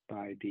by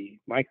the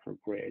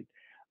microgrid.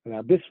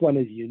 Now, this one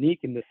is unique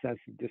in the sense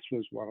that this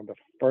was one of the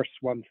first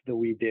ones that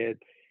we did,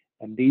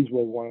 and these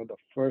were one of the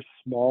first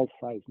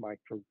small-size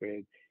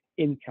microgrids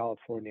in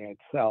California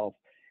itself.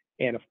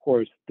 And of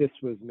course, this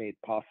was made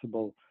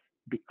possible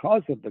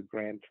because of the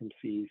grant from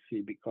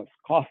CEC, because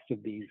cost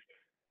of these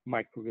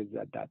microgrids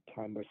at that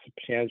time was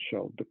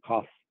substantial. The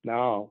cost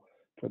now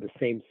for the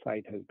same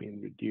site has been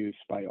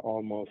reduced by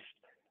almost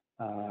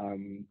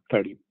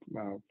 50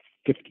 or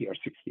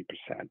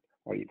 60%,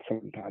 or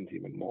sometimes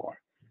even more.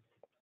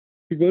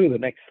 If you go to the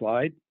next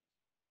slide.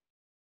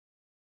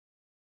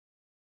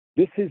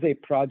 This is a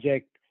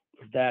project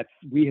that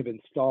we have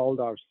installed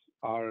our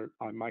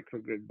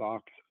microgrid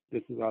box.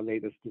 This is our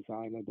latest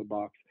design of the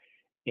box,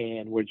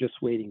 and we're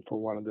just waiting for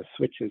one of the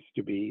switches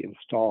to be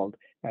installed.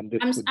 And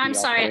this I'm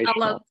sorry,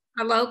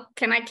 Alok,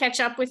 can I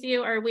catch up with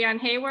you? Are we on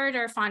Hayward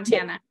or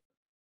Fontana?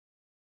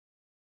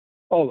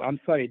 Oh, I'm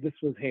sorry, this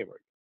was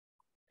Hayward.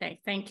 Okay,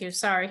 thank you,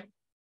 sorry.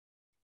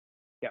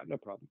 Yeah, no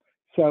problem.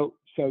 So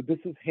this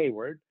is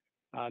Hayward.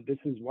 This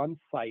is one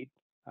site.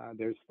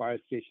 There's Fire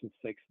Station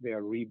 6. They've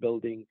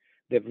rebuilt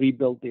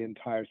the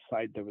entire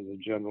site. There was a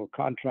general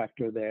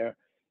contractor there,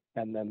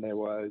 and then there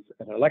was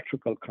an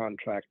electrical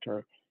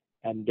contractor,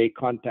 and they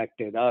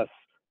contacted us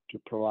to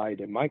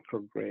provide a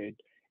microgrid.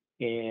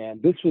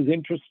 And this was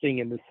interesting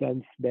in the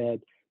sense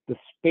that the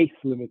space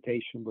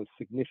limitation was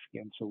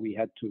significant. So we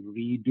had to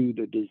redo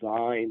the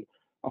design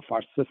of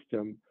our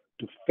system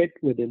to fit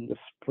within the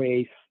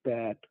space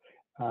that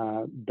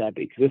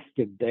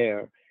existed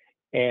there.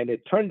 And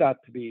it turned out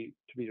to be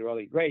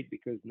really great,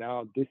 because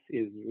now this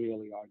is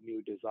really our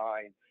new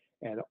design,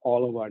 and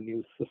all of our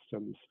new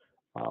systems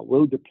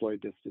will deploy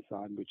this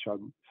design, which are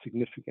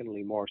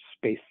significantly more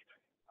space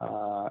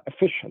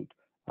efficient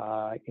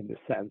in the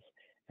sense.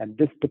 And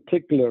this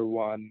particular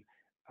one,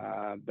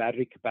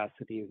 battery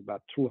capacity is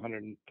about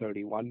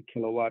 231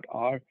 kilowatt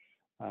hour,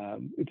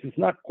 which is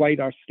not quite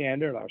our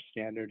standard. Our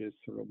standard is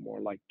sort of more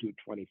like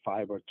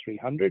 225 or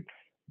 300,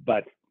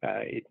 but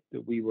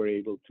we were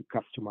able to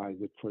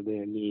customize it for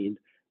their need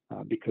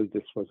because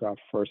this was our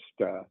first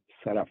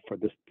setup for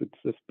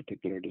this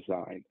particular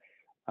design.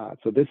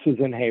 So this is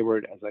in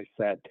Hayward, as I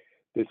said.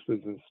 This was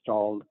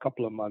installed a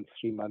couple of months,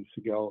 3 months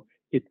ago.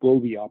 It will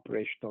be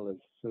operational as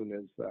soon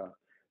as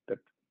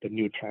the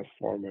new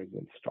transformer is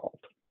installed.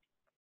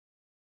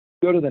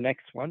 Go to the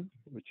next one,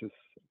 which is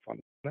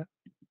fun.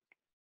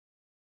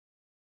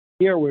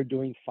 Here we're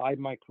doing 5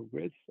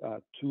 microgrids.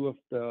 2 of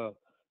the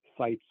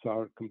sites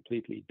are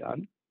completely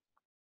done.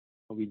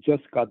 We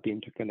just got the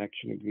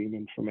interconnection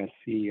agreement from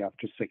SC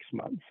after 6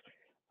 months.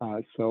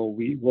 So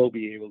we will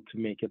be able to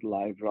make it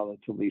live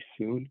relatively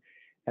soon.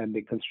 And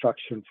the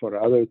construction for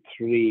other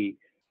 3,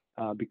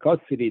 because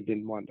city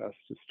didn't want us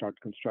to start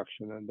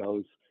construction on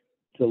those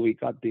till we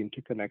got the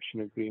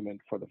interconnection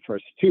agreement for the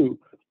first 2,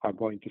 are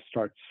going to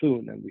start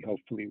soon, and we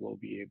hopefully will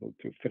be able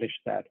to finish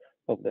that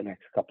over the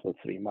next couple of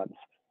 3 months.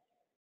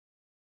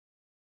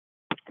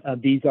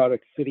 These are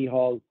at City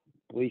Hall,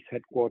 police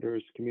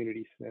headquarters,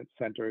 community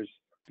centers,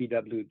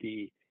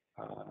 PWD,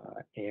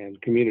 and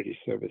community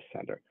service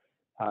center.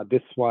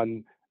 This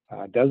one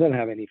doesn't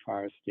have any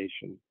fire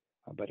station,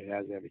 but it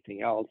has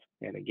everything else.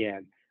 And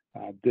again,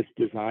 this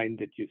design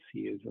that you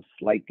see is a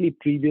slightly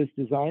previous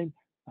design.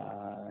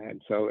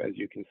 And so as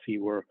you can see,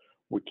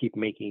 we keep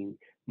making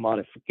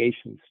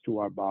modifications to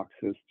our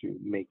boxes to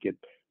make it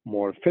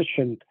more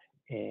efficient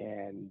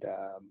and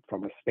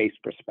from a space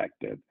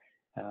perspective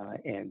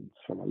and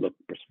from a look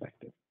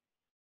perspective.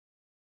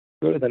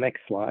 Go to the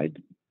next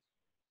slide.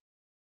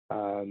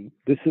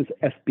 This is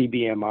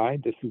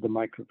SBBMI. This is the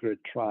microgrid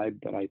tribe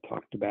that I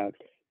talked about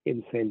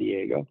in San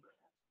Diego.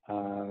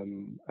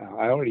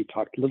 I already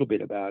talked a little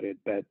bit about it,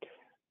 but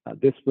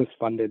this was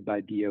funded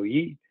by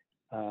DOE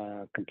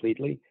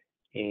completely.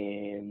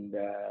 And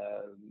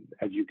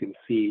as you can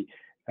see,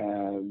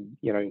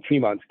 in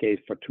Fremont's case,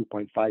 for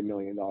 $2.5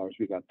 million,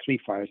 we got 3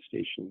 fire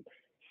stations,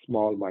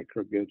 small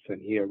microgrids,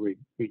 and here we're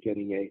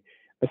getting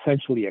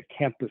essentially a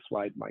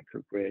campus-wide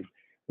microgrid,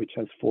 which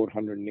has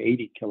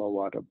 480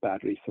 kilowatt of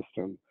battery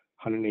system,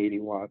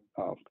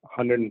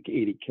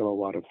 180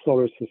 kilowatt of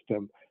solar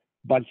system,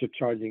 bunch of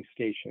charging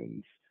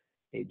stations,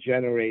 a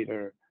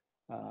generator,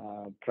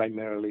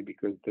 primarily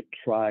because the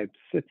tribe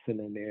sits in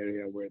an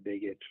area where they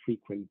get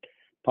frequent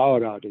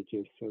power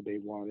outages, so they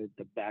wanted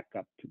the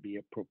backup to be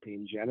a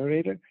propane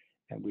generator,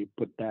 and we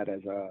put that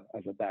as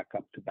a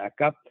backup to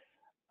backup.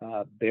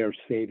 They're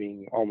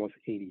saving almost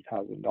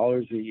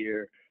 $80,000 a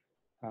year,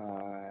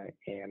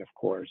 and of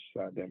course,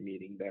 they're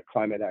meeting their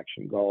climate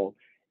action goal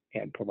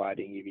and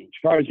providing EV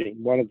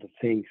charging. One of the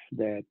things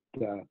that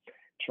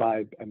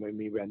tribe, and when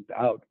we went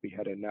out, we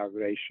had an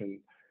inauguration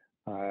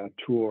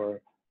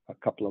tour a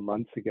couple of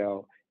months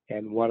ago,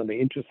 and one of the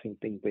interesting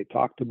things they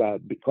talked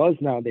about, because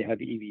now they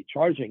have EV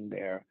charging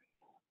there,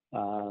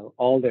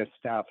 all their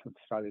staff have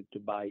started to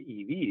buy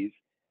EVs,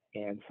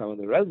 and some of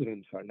the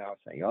residents are now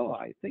saying, "Oh,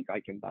 I think I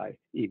can buy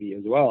EV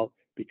as well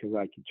because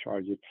I can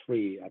charge it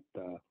free at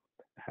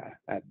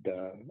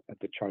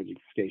the charging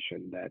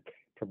station that's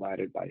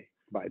provided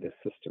by this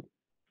system."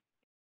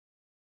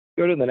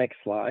 Go to the next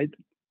slide.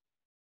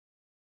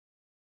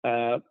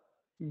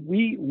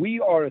 We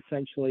are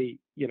essentially,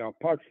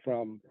 apart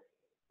from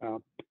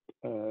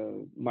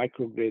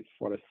microgrids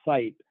for a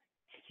site,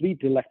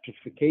 fleet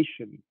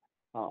electrification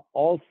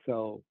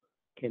also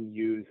can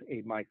use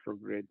a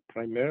microgrid.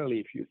 Primarily,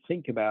 if you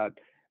think about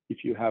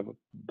if you have a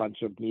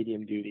bunch of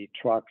medium duty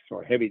trucks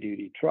or heavy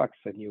duty trucks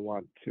and you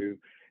want to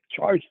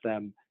charge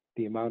them,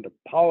 the amount of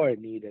power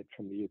needed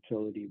from the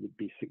utility would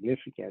be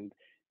significant,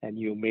 and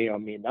you may or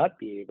may not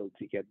be able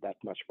to get that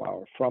much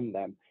power from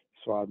them.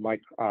 So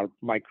our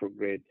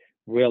microgrid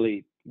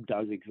really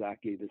does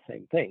exactly the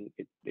same thing.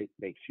 It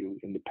makes you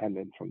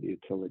independent from the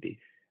utility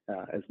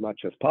as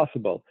much as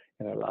possible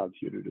and allows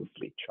you to do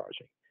fleet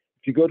charging.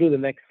 If you go to the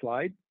next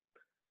slide,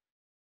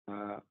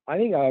 I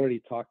think I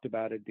already talked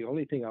about it. The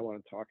only thing I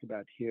want to talk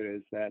about here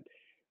is that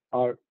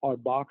our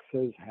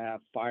boxes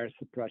have fire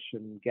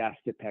suppression, gas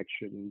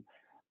detection,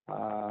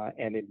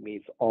 and it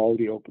meets all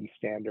the open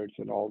standards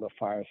and all the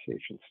fire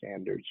station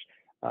standards,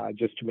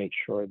 just to make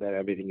sure that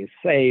everything is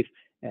safe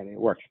and it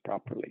works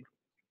properly.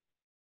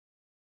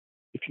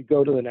 If you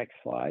go to the next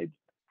slide,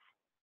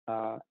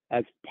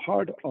 as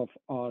part of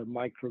our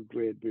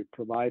microgrid, we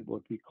provide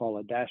what we call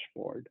a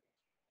dashboard.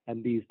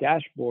 And these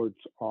dashboards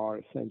are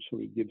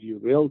essentially gives you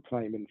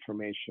real-time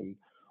information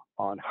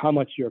on how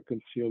much you're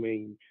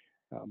consuming,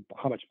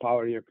 how much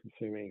power you're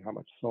consuming, how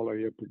much solar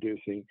you're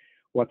producing,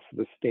 what's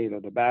the state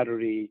of the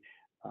battery,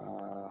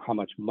 how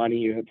much money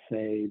you have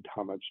saved,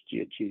 how much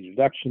GHG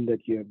reduction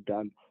that you have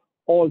done,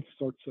 all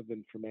sorts of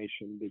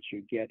information that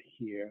you get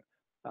here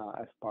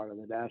as part of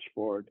the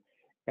dashboard.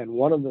 And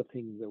one of the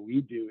things that we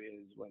do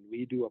is when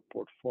we do a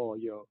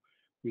portfolio,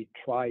 we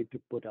try to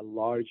put a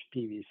large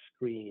TV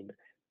screen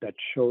that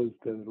shows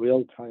the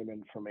real-time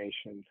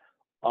information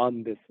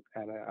on this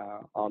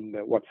and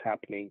what's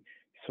happening,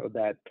 so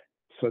that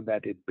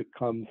it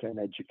becomes an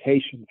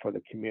education for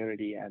the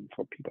community and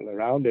for people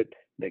around it.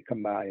 They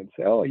come by and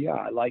say, "Oh yeah,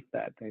 I like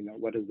that. You know,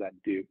 what does that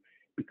do?"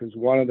 Because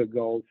one of the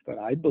goals that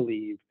I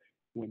believe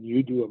when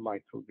you do a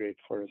microgrid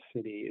for a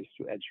city is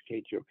to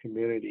educate your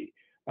community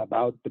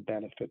about the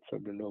benefits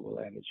of renewable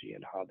energy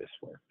and how this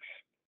works.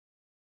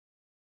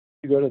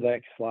 You go to the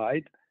next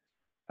slide.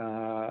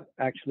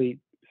 Actually,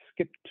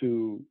 skip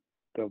to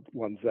the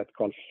ones that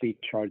call fleet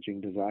charging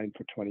design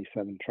for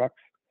 27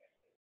 trucks.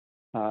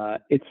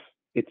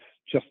 It's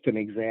just an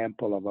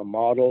example of a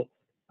model.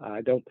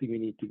 I don't think we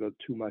need to go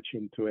too much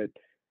into it,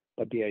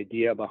 but the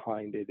idea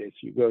behind it is,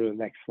 you go to the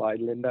next slide,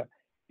 Linda.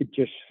 It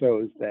just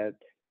shows that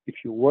if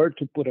you were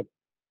to put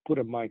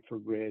a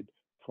microgrid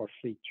for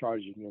fleet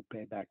charging, your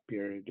payback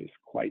period is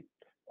quite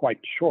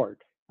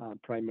short,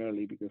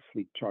 primarily because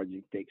fleet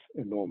charging takes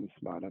enormous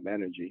amount of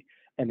energy.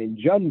 And in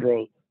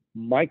general,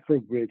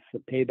 microgrids, the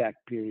payback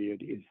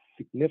period is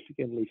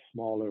significantly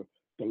smaller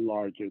the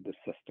larger the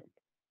system.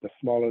 The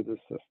smaller the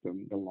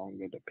system, the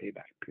longer the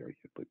payback period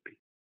would be.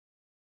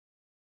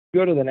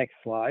 Go to the next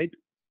slide,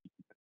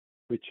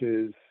 which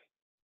is,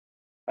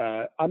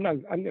 I'm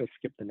going to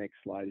skip the next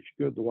slide. If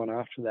you go to the one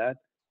after that,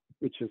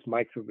 which is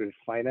microgrid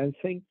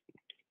financing.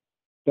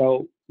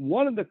 So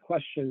one of the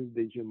questions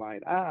that you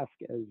might ask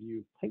as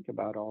you think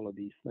about all of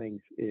these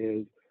things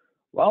is,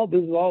 well,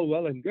 this is all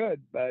well and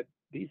good, but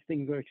these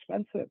things are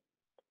expensive.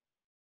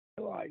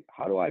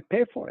 How do I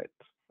pay for it?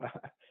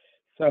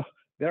 So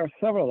there are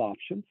several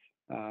options.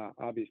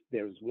 Obviously,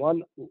 there's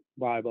one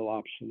viable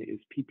option is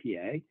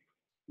PPA,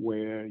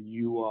 where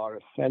you are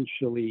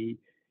essentially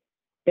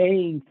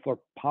paying for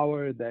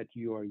power that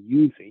you are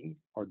using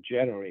or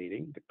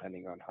generating,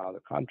 depending on how the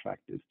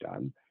contract is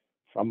done,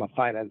 from a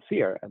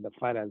financier. And the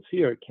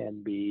financier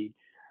can be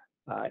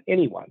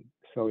anyone.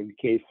 So in the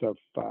case of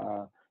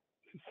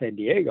San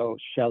Diego,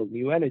 Shell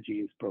New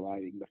Energy is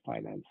providing the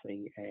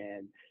financing,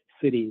 and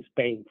city is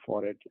paying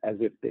for it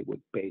as if they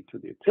would pay to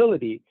the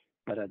utility,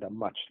 but at a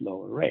much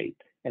lower rate.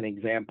 An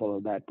example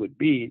of that would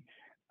be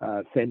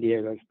San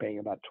Diego is paying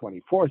about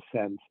 24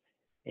 cents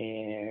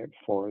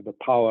for the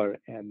power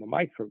and the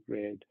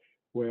microgrid,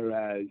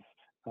 whereas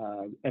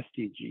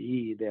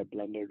SDGE, their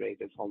blended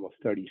rate is almost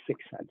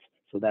 36 cents.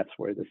 So that's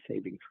where the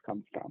savings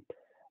come from.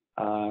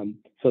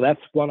 So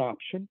that's one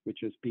option,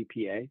 which is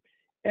PPA.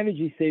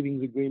 Energy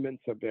savings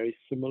agreements are very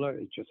similar.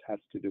 It just has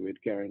to do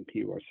with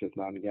guarantee versus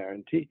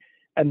non-guarantee.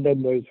 And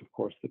then there's, of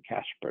course, the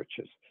cash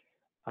purchase.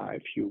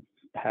 If you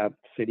have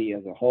city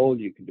as a whole,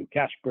 you can do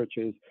cash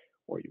purchase,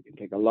 or you can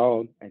take a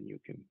loan and you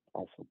can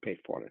also pay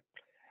for it.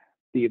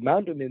 The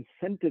amount of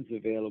incentives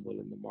available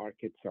in the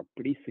markets are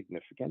pretty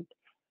significant.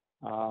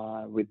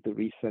 With the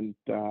recent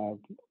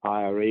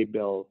IRA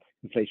bill,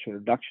 Inflation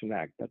Reduction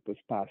Act, that was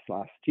passed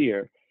last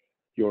year,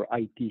 your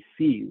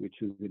ITC,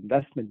 which is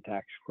investment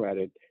tax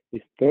credit,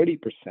 is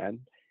 30%,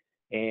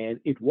 and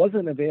it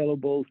wasn't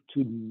available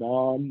to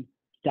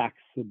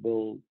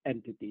non-taxable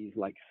entities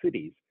like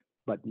cities.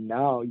 But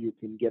now you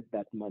can get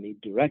that money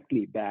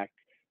directly back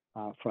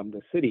from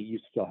the city. You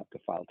still have to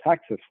file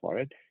taxes for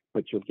it,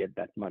 but you'll get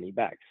that money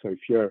back. So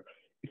if your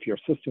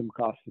system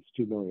cost is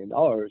 $2 million,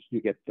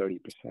 you get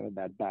 30% of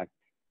that back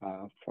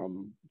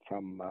from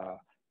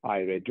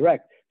IRA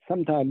Direct.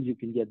 Sometimes you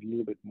can get a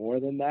little bit more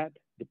than that,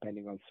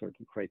 depending on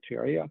certain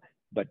criteria,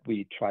 but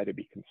we try to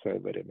be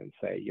conservative and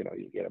say, you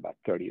get about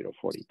 30 to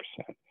 40%.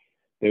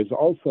 There's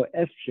also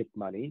SCHIP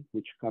money,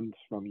 which comes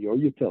from your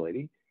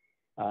utility,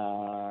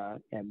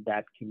 and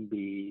that can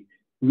be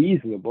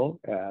reasonable.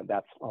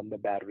 That's on the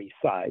battery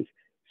size.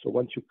 So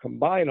once you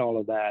combine all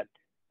of that,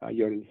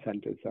 your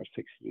incentives are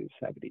 60 to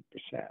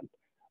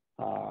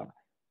 70%.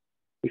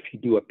 If you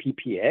do a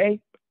PPA,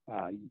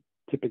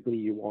 typically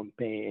you won't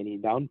pay any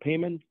down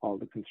payment. All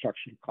the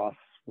construction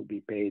costs will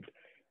be paid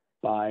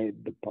by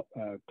the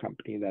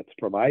company that's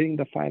providing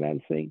the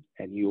financing,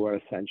 and you are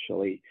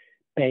essentially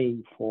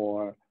paying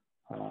for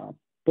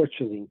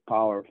purchasing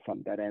power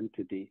from that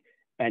entity,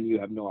 and you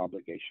have no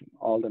obligation.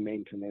 All the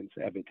maintenance,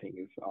 everything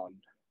is on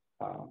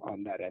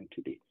that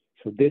entity.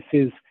 So this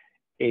is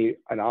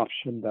an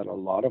option that a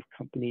lot of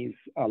companies,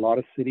 a lot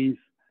of cities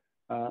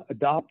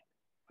adopt.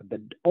 The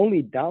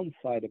only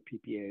downside of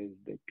PPA is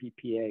the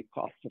PPA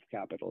cost of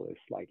capital is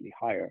slightly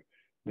higher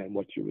than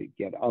what you would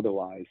get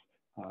otherwise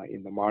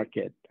in the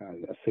market.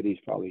 Cities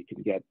probably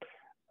can get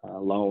a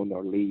loan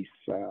or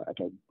lease at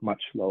a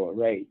much lower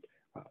rate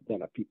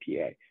than a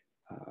PPA.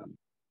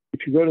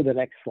 If you go to the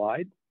next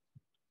slide.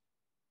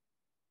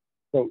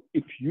 So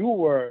if you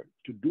were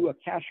to do a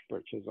cash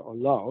purchase or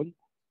loan,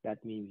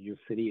 that means your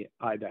city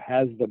either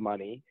has the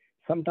money.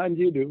 Sometimes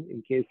you do.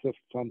 In case of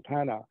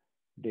Fontana,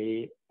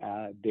 they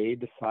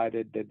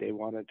decided that they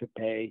wanted to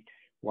pay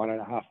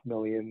 $1.5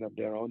 million of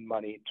their own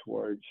money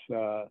towards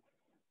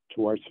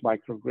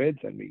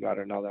microgrids, and we got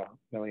another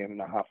 $1.5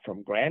 million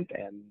from grant,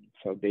 and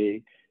so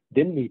they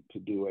didn't need to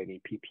do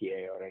any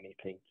PPA or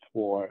anything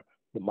for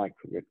the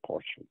microgrid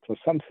portion. So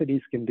some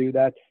cities can do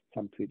that.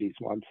 Some cities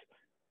want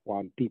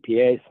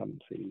PPA. Some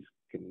cities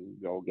can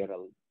go get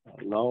a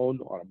loan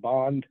or a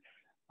bond.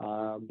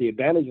 The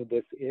advantage of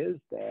this is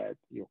that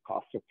your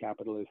cost of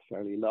capital is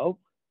fairly low.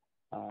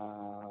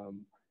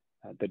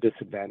 The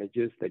disadvantage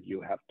is that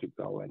you have to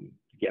go and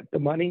get the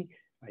money.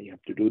 You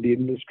have to do the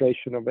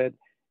administration of it,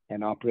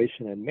 and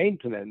operation and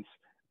maintenance.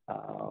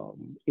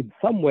 In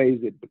some ways,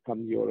 it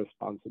becomes your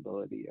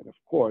responsibility. And of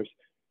course,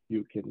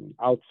 you can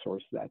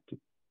outsource that to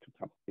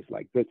companies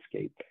like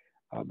Gridscape,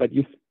 but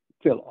you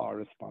still are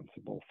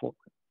responsible for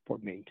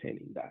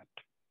maintaining that.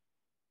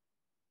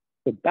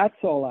 So that's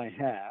all I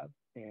have.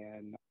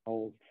 And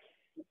I'll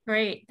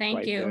Great,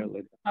 thank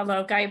you,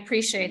 Alok. I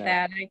appreciate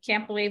that. I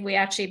can't believe we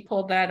actually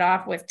pulled that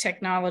off with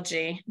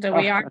technology. Though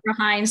we are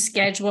behind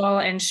schedule,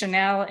 and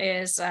Chanel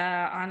is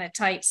on a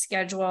tight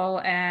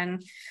schedule.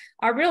 And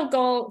our real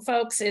goal,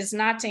 folks, is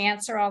not to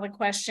answer all the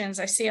questions.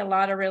 I see a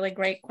lot of really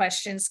great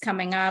questions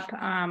coming up.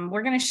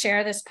 We're going to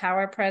share this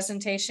power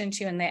presentation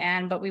to you in the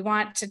end, but we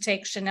want to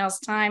take Chanel's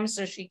time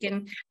so she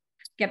can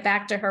get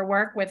back to her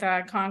work with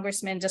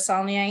Congressman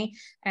DeSaulnier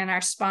and our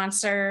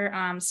sponsor,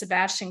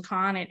 Sebastian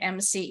Kahn at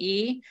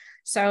MCE.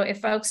 So if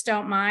folks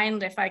don't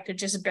mind, if I could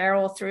just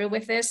barrel through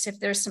with this, if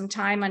there's some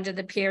time under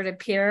the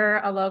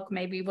peer-to-peer, Alok,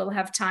 maybe we'll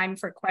have time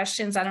for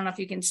questions. I don't know if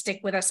you can stick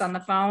with us on the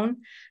phone,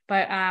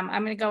 but I'm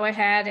going to go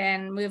ahead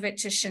and move it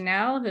to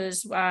Chanel,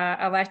 who's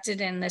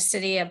elected in the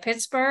city of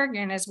Pittsburgh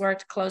and has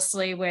worked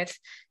closely with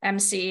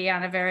MCE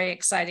on a very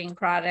exciting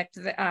project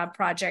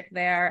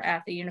there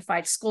at the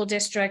Unified School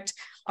District,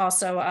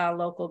 also a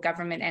local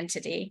government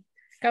entity.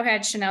 Go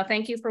ahead, Chanel.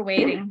 Thank you for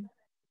waiting.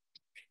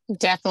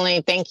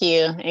 Definitely. Thank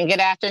you. And good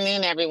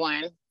afternoon,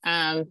 everyone.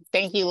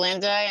 Thank you,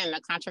 Linda, and the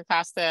Contra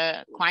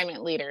Costa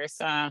climate leaders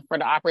for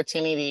the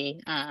opportunity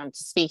to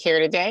speak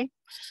here today.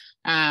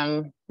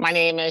 My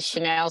name is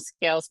Chanel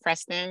Scales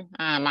Preston.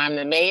 I'm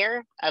the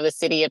mayor of the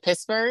city of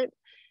Pittsburgh,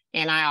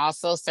 and I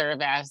also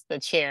serve as the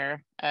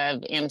chair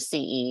of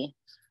MCE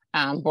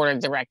Board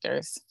of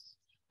Directors.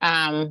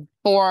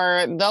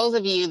 For those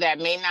of you that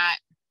may not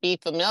be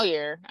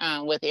familiar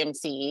with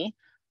MCE,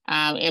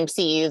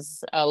 MCE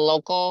is a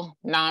local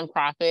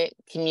nonprofit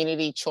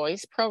community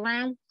choice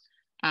program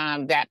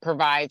that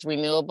provides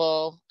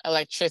renewable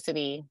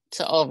electricity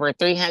to over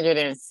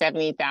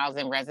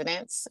 370,000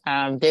 residents,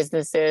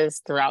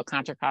 businesses throughout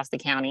Contra Costa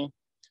County.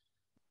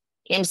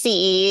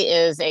 MCE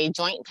is a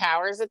joint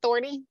powers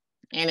authority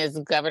and is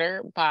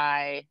governed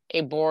by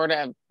a board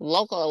of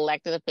local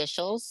elected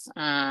officials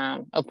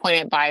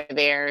appointed by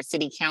their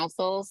city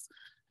councils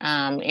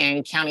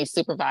and county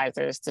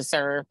supervisors to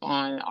serve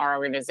on our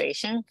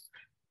organization.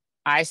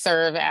 I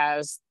serve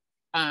as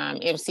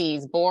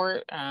MCE's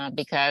board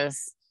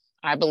because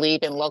I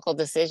believe in local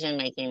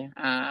decision-making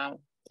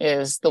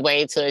is the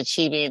way to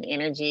achieving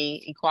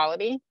energy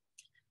equality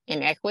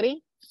and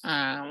equity.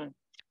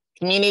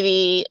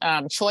 Community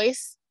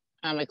choice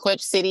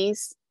equips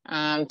cities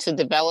to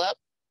develop,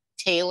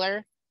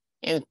 tailor,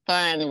 and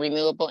fund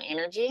renewable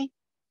energy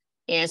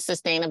and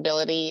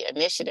sustainability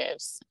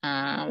initiatives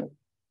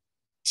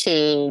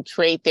to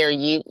create their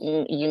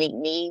unique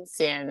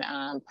needs and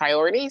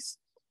priorities.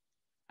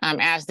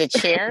 As the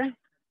chair,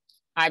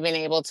 I've been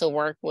able to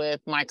work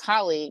with my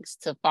colleagues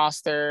to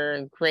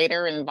foster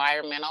greater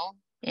environmental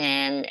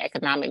and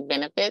economic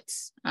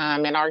benefits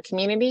in our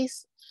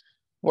communities,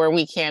 where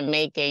we can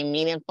make a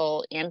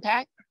meaningful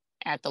impact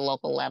at the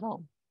local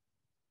level.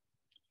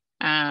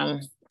 I'm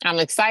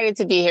excited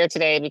to be here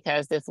today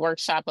because this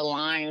workshop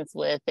aligns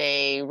with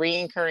a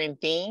recurring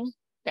theme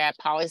that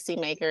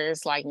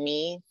policymakers like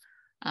me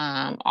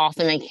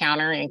often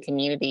encounter in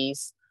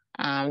communities,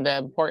 the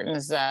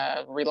importance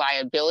of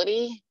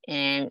reliability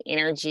and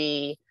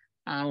energy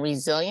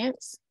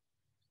resilience.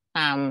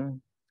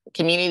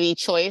 Community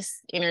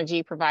choice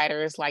energy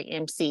providers like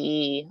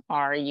MCE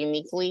are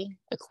uniquely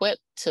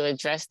equipped to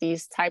address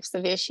these types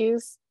of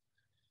issues.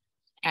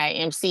 At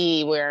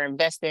MCE, we're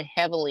investing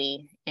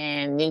heavily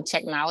in new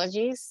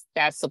technologies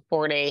that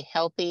support a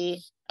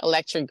healthy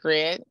electric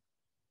grid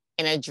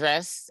and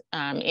address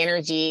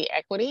energy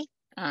equity,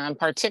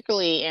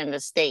 particularly in the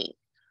state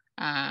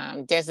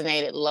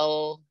designated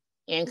low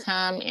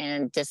income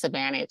and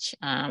disadvantaged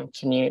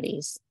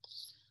communities.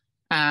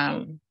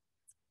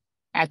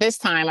 At this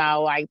time, I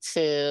would like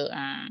to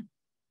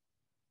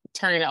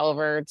turn it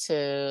over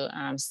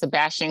to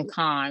Sebastian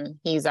Kahn.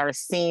 He's our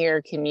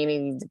Senior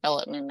Community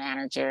Development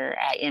Manager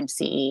at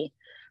MCE.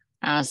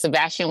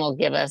 Sebastian will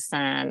give us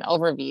an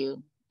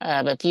overview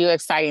of a few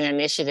exciting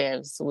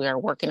initiatives we are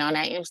working on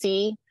at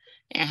MCE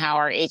and how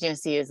our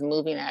agency is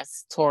moving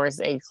us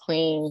towards a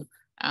clean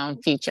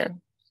future.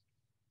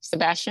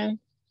 Sebastian?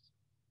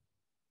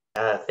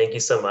 Thank you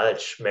so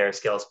much, Mayor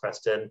Scales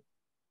Preston.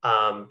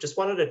 Just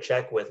wanted to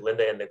check with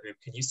Linda and the group.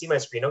 Can you see my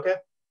screen okay?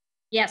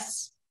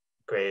 Yes.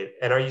 Great.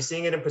 And are you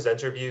seeing it in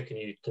presenter view? Can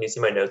you see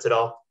my notes at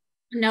all?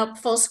 Nope,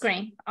 full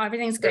screen.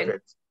 Everything's good.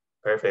 Perfect.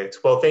 Perfect.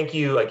 Well, thank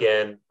you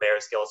again, Mayor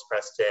Scales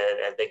Preston,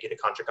 and thank you to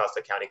Contra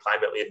Costa County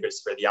Climate Leaders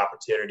for the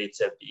opportunity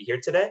to be here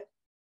today.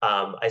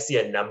 I see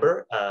a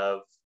number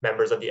of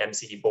members of the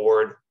MCE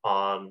board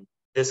on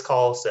this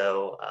call,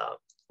 so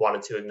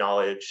wanted to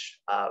acknowledge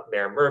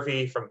Mayor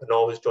Murphy from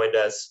Pinole, who's joined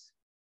us,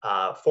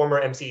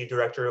 former MCE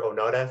Director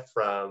Onoda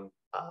from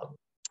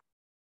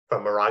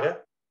Moraga.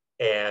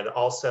 And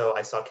also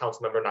I saw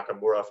Councilmember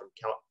Nakamura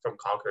from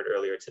Concord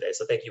earlier today.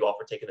 So thank you all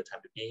for taking the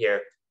time to be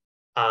here.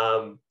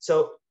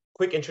 So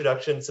quick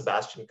introduction,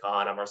 Sebastian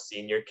Kahn. I'm our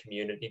Senior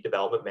Community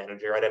Development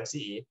Manager at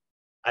MCE.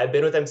 I've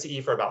been with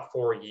MCE for about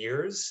 4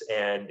 years,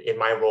 and in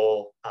my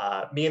role,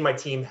 me and my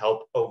team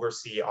help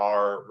oversee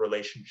our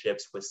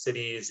relationships with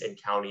cities and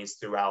counties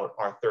throughout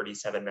our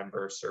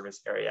 37-member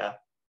service area.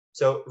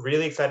 So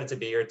really excited to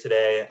be here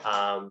today,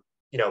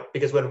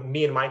 because when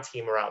me and my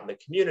team are out in the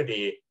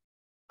community,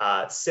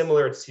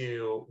 similar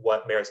to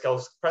what Mayor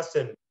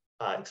Skelos-Preston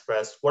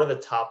expressed, one of the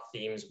top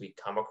themes we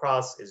come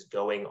across is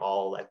going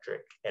all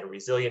electric and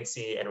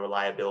resiliency and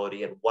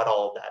reliability and what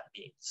all of that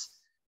means.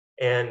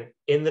 And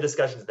in the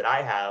discussions that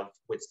I have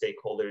with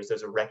stakeholders,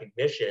 there's a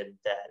recognition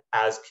that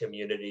as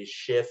communities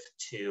shift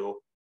to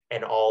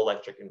an all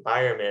electric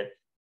environment,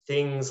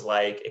 things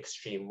like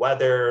extreme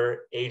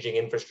weather, aging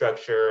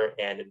infrastructure,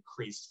 and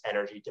increased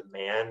energy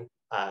demand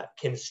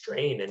can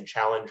strain and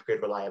challenge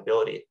grid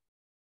reliability.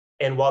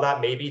 And while that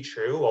may be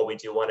true, while we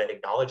do want to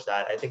acknowledge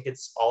that, I think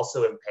it's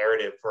also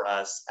imperative for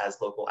us as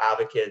local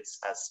advocates,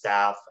 as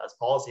staff, as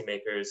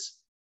policymakers,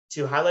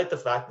 to highlight the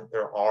fact that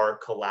there are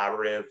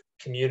collaborative,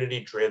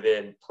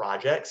 community-driven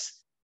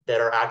projects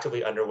that are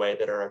actively underway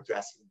that are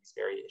addressing these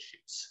very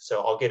issues.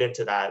 So I'll get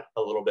into that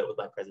a little bit with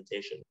my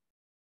presentation.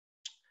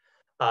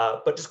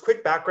 But just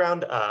quick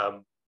background, a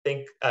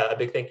big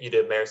thank you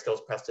to Mayor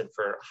Skelos-Preston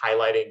for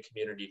highlighting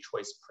community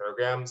choice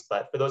programs.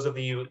 But for those of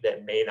you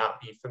that may not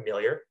be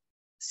familiar,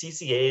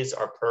 CCAs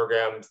are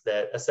programs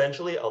that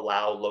essentially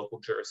allow local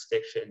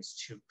jurisdictions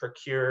to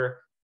procure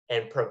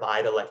and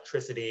provide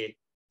electricity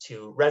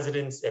to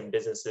residents and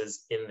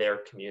businesses in their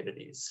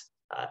communities.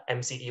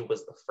 MCE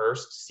was the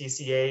first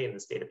CCA in the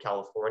state of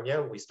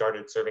California. We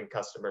started serving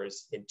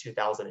customers in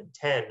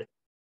 2010,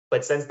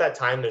 but since that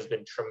time, there's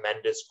been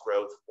tremendous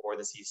growth for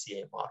the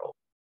CCA model.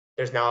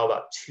 There's now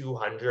about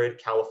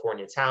 200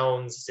 California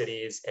towns,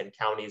 cities, and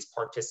counties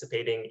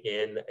participating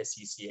in a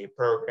CCA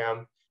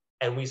program,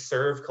 and we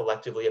serve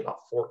collectively about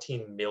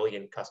 14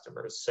 million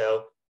customers.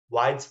 So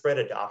widespread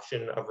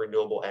adoption of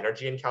renewable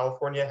energy in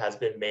California has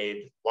been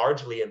made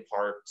largely in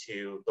part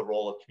to the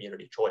role of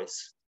community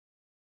choice.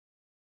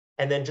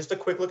 And then just a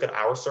quick look at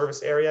our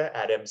service area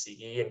at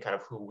MCE and kind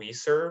of who we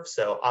serve.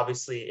 So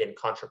obviously in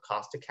Contra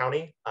Costa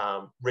County,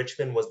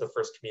 Richmond was the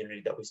first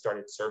community that we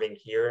started serving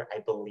here, I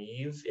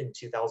believe in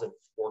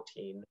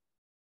 2014.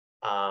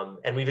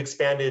 And we've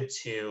expanded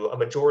to a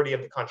majority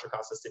of the Contra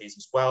Costa cities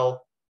as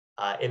well,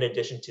 in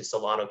addition to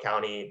Solano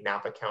County,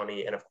 Napa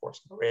County, and of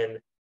course Marin.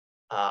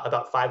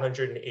 About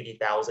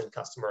 580,000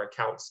 customer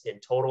accounts in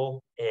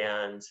total.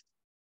 And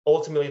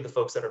ultimately, the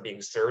folks that are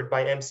being served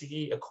by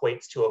MCE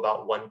equates to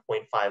about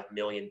 1.5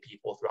 million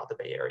people throughout the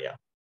Bay Area.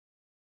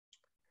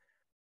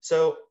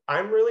 So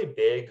I'm really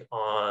big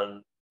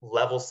on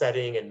level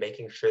setting and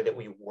making sure that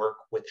we work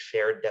with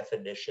shared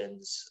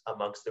definitions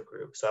amongst the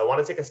group. So I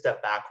want to take a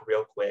step back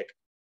real quick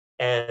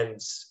and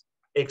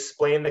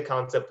explain the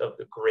concept of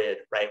the grid,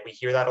 right? We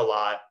hear that a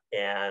lot,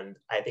 and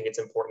I think it's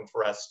important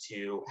for us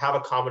to have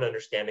a common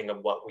understanding of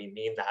what we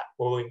mean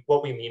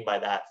by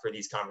that for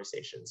these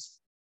conversations.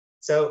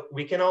 So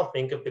we can all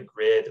think of the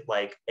grid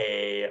like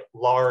a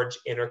large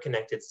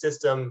interconnected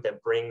system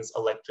that brings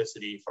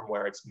electricity from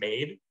where it's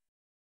made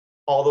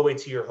all the way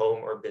to your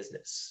home or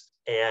business.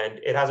 And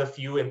it has a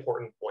few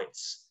important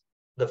points.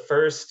 The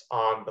first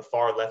on the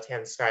far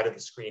left-hand side of the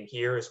screen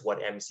here is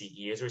what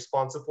MCE is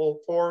responsible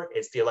for.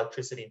 It's the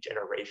electricity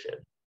generation.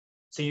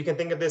 So you can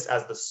think of this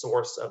as the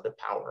source of the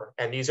power.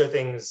 And these are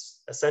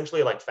things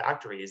essentially like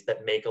factories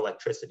that make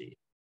electricity.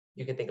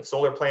 You can think of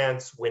solar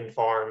plants, wind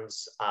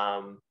farms,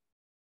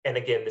 and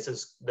again, this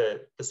is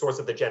the source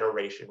of the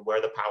generation,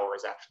 where the power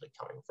is actually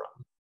coming from.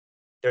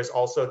 There's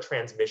also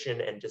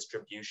transmission and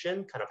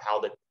distribution, kind of how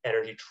the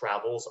energy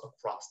travels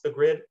across the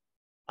grid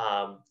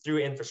through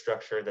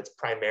infrastructure that's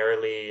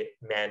primarily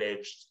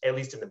managed, at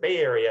least in the Bay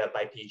Area,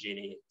 by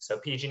PG&E. So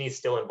PG&E is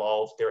still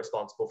involved. They're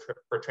responsible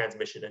for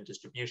transmission and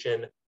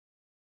distribution.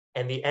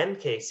 And the end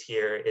case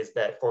here is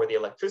that for the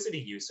electricity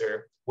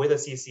user with a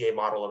CCA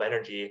model of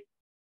energy,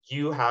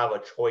 you have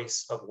a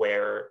choice of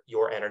where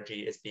your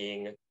energy is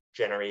being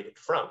generated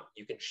from.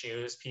 You can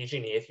choose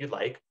PG&E if you'd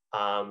like,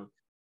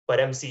 but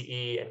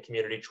MCE and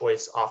Community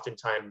Choice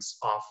oftentimes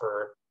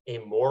offer a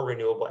more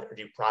renewable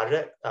energy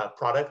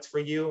product for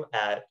you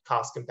at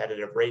cost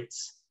competitive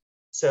rates.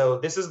 So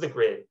this is the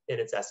grid in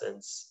its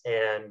essence.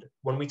 And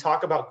when we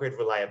talk about grid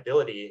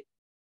reliability,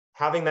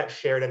 having that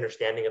shared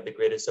understanding of the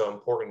grid is so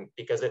important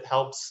because it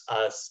helps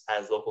us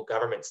as local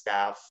government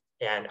staff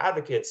and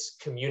advocates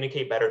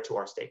communicate better to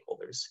our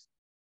stakeholders.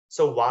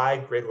 So why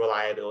grid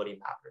reliability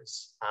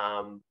matters?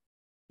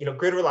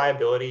 Grid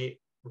reliability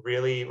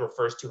really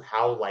refers to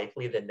how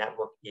likely the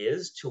network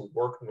is to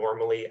work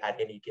normally at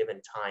any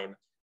given time.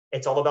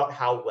 It's all about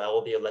how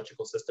well the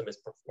electrical system is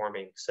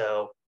performing.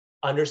 So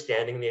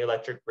understanding the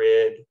electric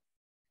grid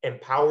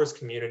empowers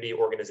community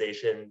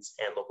organizations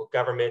and local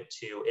government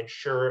to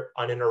ensure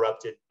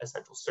uninterrupted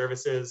essential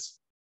services.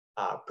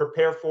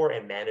 prepare for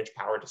and manage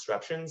power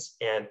disruptions,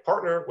 and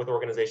partner with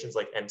organizations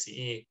like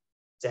MCE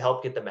to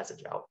help get the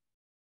message out.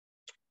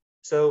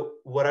 So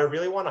what I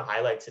really want to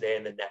highlight today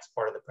in the next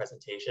part of the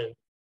presentation,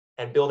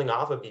 and building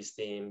off of these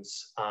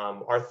themes,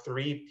 are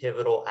three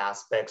pivotal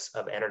aspects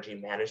of energy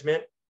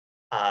management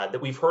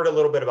that we've heard a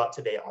little bit about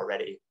today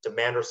already.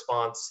 Demand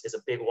response is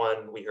a big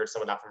one. We heard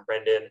some of that from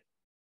Brendan.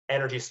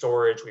 Energy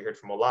storage, we heard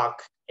from Olak.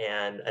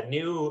 And a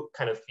new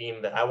kind of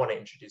theme that I want to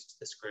introduce to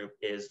this group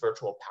is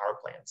virtual power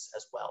plants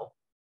as well.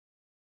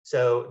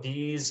 So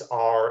these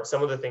are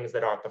some of the things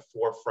that are at the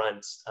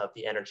forefront of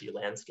the energy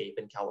landscape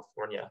in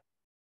California.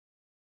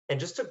 And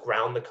just to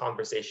ground the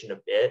conversation a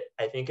bit,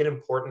 I think an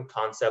important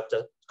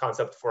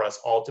concept for us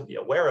all to be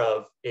aware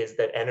of is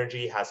that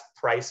energy has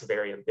price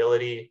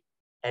variability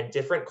and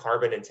different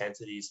carbon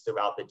intensities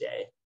throughout the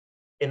day.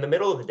 In the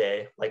middle of the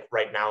day, like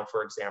right now,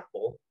 for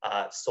example,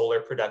 solar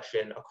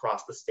production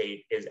across the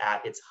state is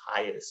at its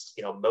highest.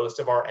 You know, most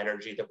of our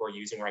energy that we're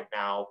using right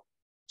now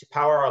to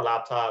power our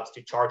laptops,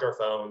 to charge our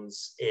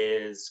phones,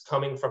 is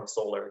coming from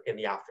solar in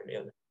the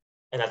afternoon.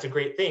 And that's a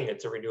great thing.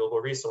 It's a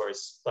renewable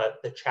resource. But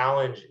the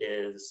challenge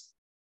is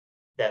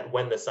that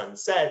when the sun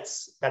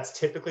sets, that's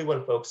typically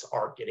when folks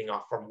are getting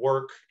off from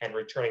work and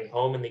returning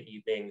home in the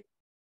evening,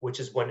 which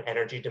is when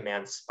energy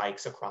demand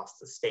spikes across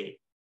the state.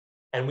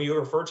 And we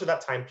refer to that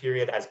time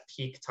period as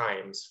peak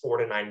times, 4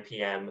 to 9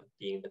 p.m.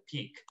 being the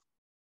peak.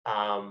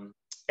 And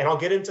I'll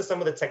get into some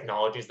of the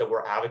technologies that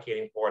we're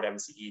advocating for at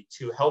MCE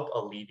to help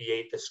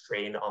alleviate the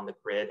strain on the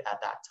grid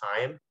at that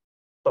time.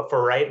 But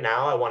for right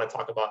now, I want to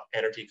talk about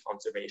energy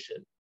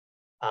conservation.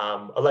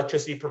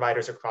 Electricity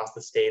providers across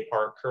the state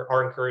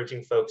are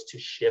encouraging folks to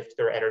shift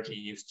their energy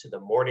use to the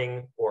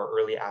morning or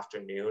early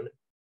afternoon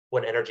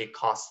when energy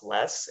costs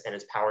less and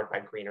is powered by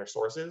greener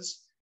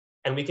sources.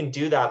 And we can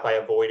do that by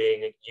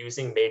avoiding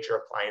using major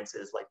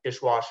appliances like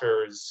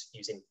dishwashers,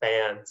 using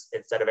fans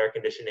instead of air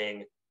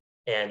conditioning,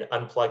 and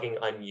unplugging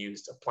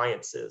unused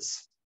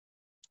appliances.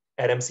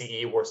 At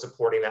MCE, we're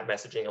supporting that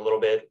messaging a little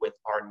bit with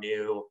our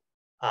new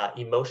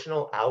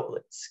emotional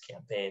outlets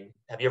campaign.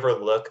 Have you ever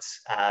looked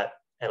at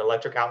an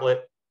electric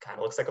outlet? Kind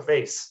of looks like a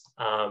face.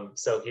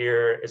 So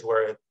here is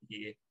where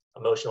the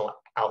emotional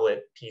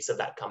outlet piece of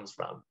that comes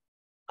from.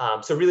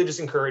 So really just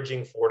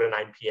encouraging 4 to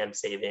 9 p.m.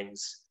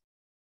 savings.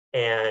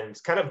 And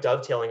kind of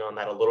dovetailing on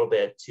that a little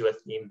bit to a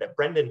theme that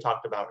Brendan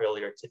talked about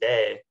earlier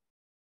today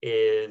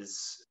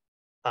is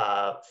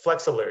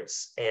flex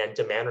alerts and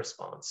demand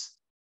response.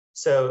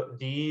 So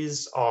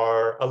these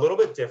are a little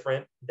bit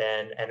different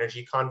than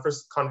energy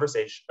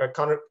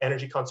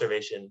energy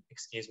conservation,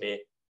 excuse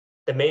me.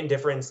 The main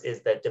difference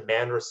is that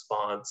demand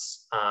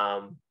response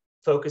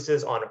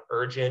focuses on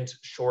urgent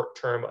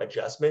short-term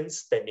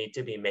adjustments that need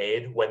to be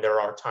made when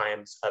there are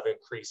times of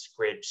increased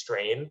grid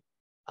strain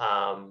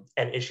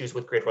and issues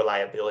with grid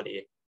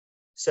reliability.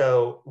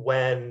 So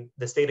when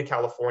the state of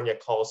California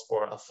calls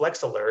for a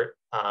flex alert,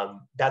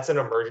 that's an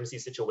emergency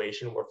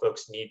situation where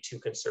folks need to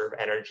conserve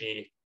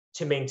energy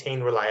to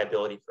maintain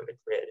reliability for the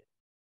grid.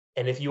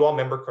 And if you all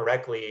remember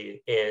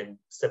correctly, in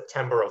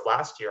September of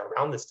last year,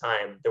 around this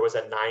time, there was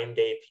a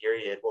 9-day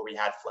period where we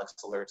had flex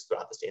alerts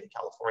throughout the state of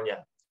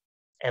California.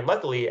 And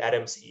luckily at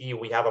MCE,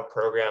 we have a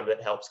program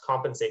that helps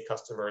compensate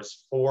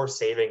customers for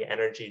saving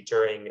energy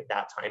during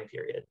that time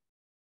period.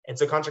 And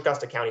so Contra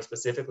Costa County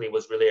specifically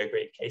was really a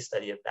great case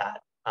study of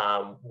that.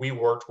 We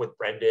worked with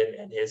Brendan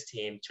and his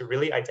team to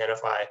really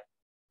identify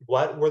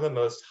what were the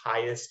most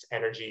highest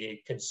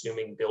energy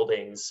consuming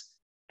buildings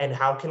and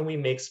how can we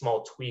make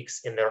small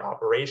tweaks in their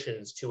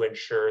operations to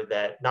ensure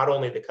that not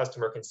only the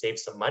customer can save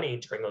some money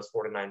during those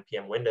 4 to 9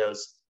 p.m.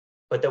 windows,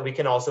 but that we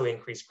can also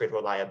increase grid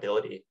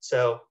reliability.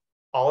 So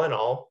all in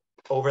all,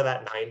 over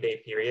that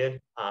 9-day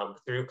period,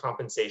 through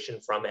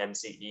compensation from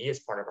MCE as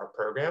part of our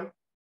program,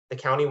 the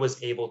county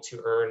was able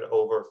to earn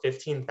over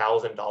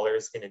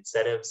 $15,000 in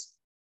incentives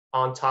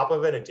on top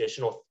of an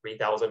additional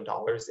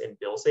 $3,000 in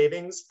bill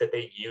savings that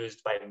they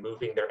used by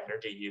moving their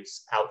energy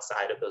use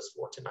outside of those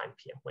 4 to 9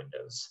 p.m.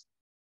 windows.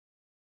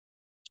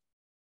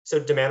 So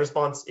demand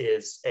response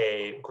is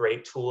a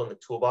great tool in the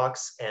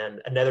toolbox,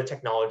 and another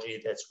technology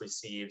that's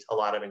received a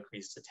lot of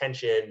increased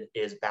attention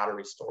is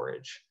battery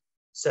storage.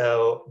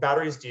 So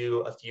batteries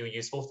do a few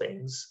useful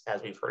things,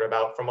 as we've heard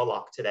about from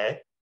Alok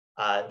today.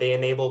 They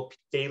enable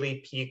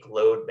daily peak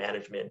load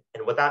management.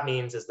 And what that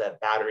means is that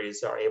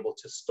batteries are able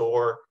to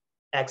store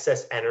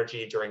excess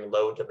energy during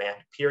low demand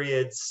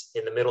periods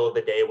in the middle of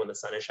the day when the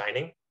sun is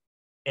shining,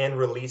 and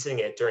releasing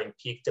it during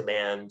peak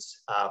demand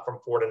from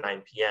 4 to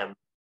 9 p.m.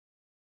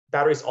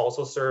 Batteries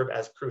also serve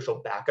as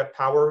crucial backup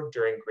power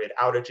during grid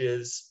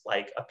outages,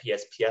 like a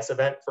PSPS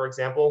event, for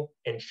example,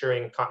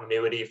 ensuring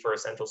continuity for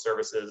essential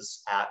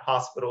services at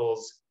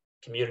hospitals,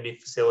 community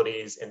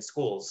facilities, and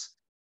schools.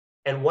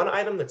 And one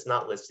item that's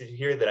not listed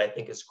here that I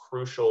think is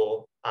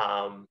crucial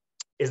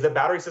is that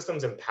battery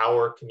systems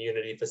empower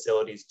community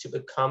facilities to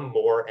become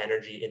more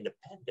energy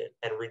independent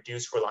and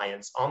reduce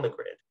reliance on the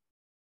grid.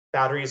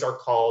 Batteries are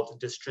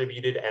called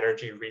distributed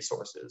energy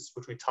resources,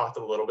 which we talked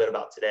a little bit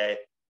about today.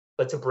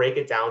 But to break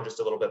it down just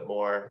a little bit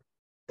more,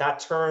 that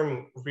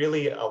term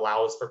really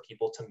allows for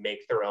people to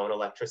make their own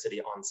electricity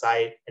on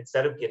site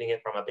instead of getting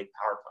it from a big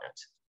power plant.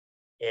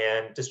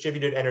 And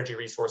distributed energy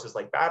resources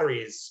like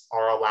batteries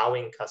are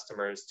allowing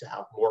customers to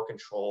have more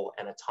control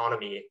and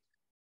autonomy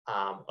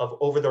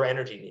over their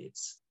energy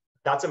needs.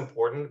 That's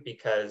important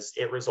because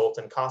it results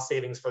in cost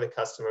savings for the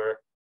customer,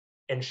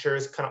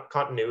 ensures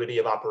continuity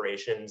of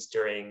operations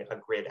during a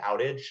grid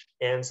outage,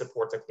 and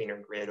supports a cleaner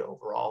grid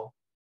overall.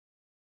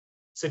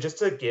 So just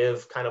to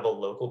give kind of a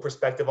local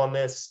perspective on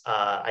this,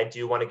 I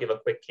do want to give a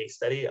quick case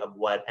study of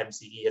what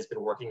MCE has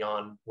been working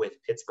on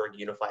with Pittsburgh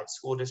Unified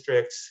School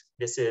District.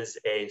 This is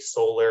a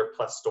solar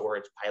plus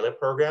storage pilot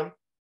program,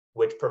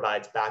 which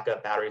provides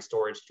backup battery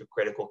storage to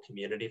critical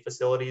community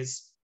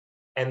facilities.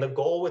 And the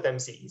goal with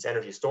MCE's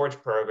energy storage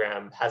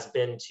program has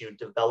been to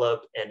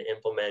develop and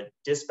implement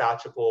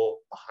dispatchable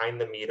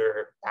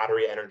behind-the-meter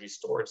battery energy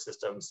storage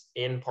systems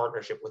in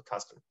partnership with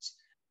customers,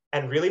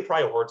 and really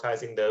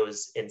prioritizing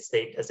those in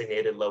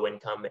state-designated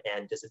low-income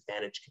and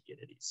disadvantaged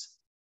communities.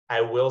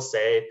 I will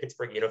say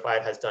Pittsburgh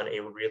Unified has done a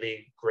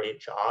really great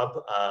job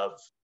of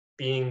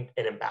being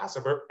an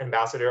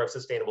ambassador of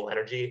sustainable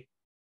energy.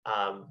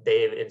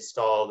 They've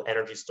installed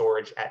energy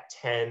storage at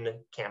 10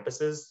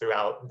 campuses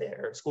throughout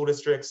their school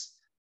districts.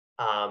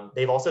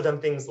 They've also done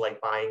things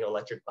like buying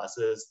electric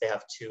buses. They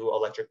have 2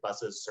 electric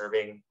buses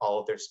serving all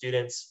of their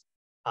students.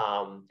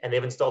 And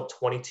they've installed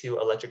 22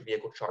 electric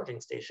vehicle charging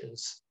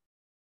stations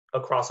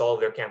across all of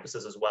their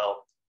campuses as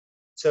well.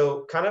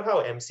 So kind of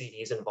how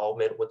MCE's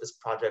involvement with this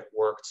project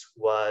worked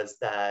was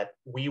that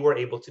we were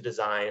able to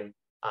design,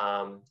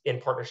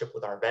 in partnership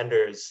with our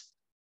vendors,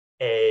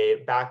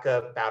 a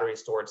backup battery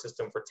storage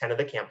system for 10 of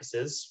the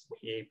campuses.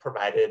 We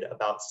provided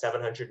about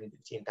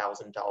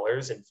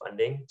 $715,000 in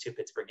funding to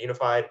Pittsburgh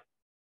Unified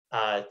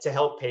to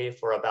help pay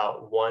for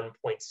about 1.6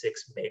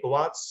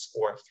 megawatts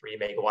or 3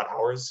 megawatt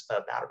hours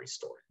of battery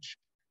storage.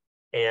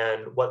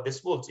 And what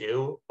this will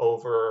do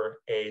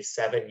over a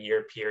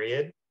 7-year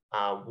period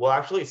will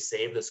actually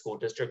save the school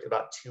district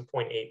about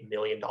 $2.8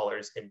 million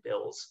in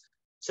bills.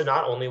 So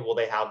not only will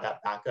they have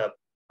that backup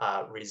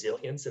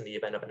resilience in the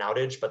event of an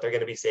outage, but they're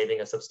going to be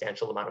saving a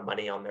substantial amount of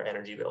money on their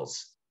energy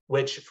bills,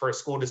 which for a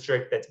school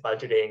district that's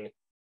budgeting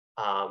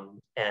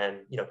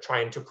and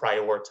trying to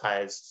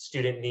prioritize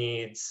student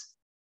needs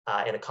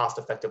in a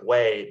cost-effective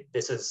way,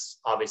 this is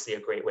obviously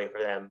a great way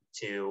for them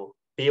to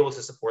be able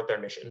to support their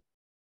mission.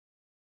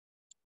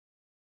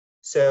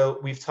 So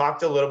we've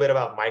talked a little bit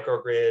about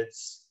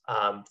microgrids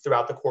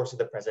throughout the course of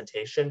the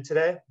presentation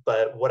today,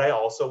 but what I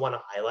also want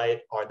to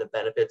highlight are the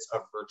benefits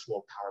of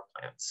virtual power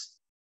plants.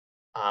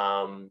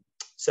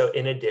 So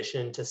in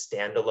addition to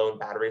standalone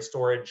battery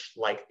storage,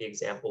 like the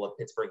example of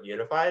Pittsburgh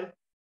Unified,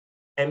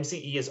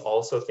 MCE is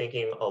also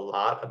thinking a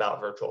lot about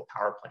virtual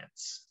power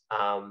plants.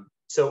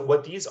 So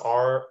what these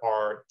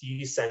are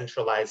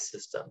decentralized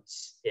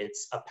systems.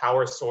 It's a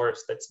power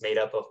source that's made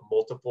up of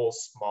multiple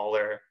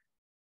smaller,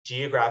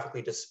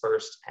 geographically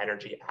dispersed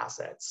energy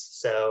assets.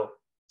 So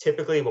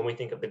typically when we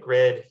think of the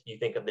grid, you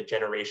think of the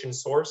generation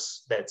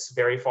source that's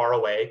very far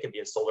away. It could be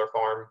a solar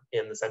farm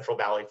in the Central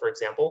Valley, for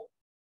example,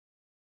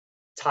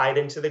 tied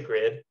into the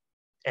grid,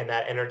 and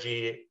that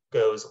energy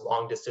goes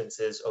long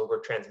distances over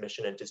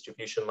transmission and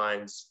distribution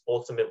lines,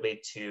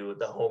 ultimately to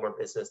the home or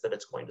business that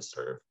it's going to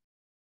serve.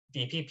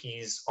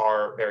 VPPs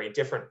are very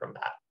different from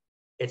that.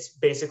 It's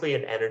basically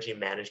an energy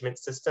management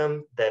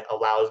system that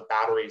allows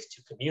batteries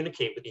to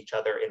communicate with each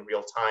other in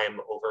real time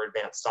over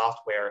advanced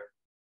software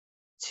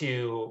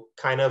to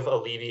kind of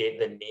alleviate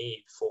the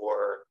need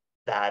for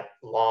that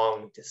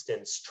long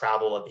distance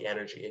travel of the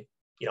energy.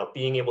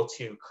 Being able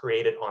to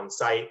create it on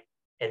site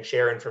and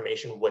share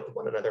information with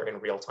one another in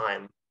real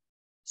time.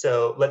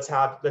 So let's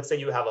say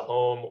you have a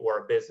home or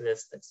a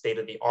business that's state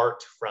of the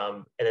art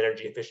from an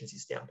energy efficiency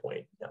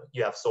standpoint.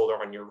 You have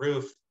solar on your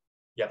roof,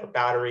 you have a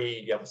battery,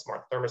 you have a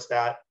smart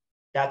thermostat.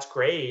 That's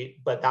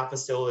great, but that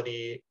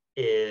facility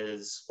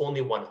is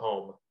only one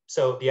home.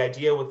 So the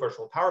idea with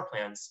virtual power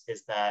plants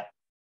is that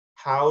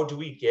how do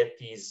we get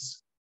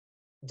these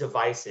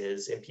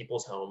devices in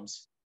people's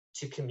homes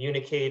to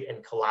communicate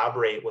and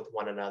collaborate with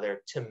one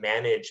another to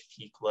manage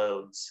peak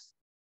loads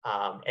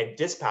and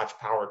dispatch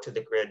power to the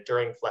grid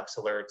during flex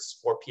alerts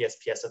or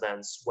PSPS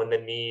events when the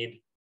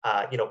need,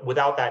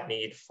 without that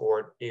need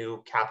for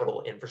new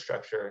capital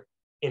infrastructure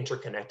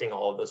interconnecting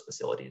all of those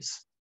facilities.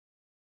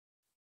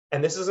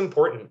 And this is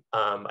important,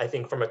 I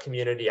think, from a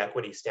community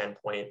equity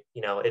standpoint,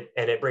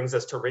 and it brings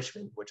us to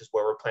Richmond, which is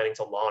where we're planning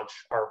to launch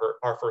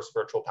our first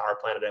virtual power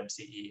plant at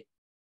MCE,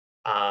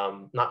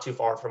 not too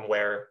far from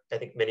where I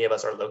think many of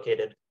us are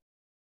located.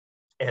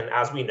 And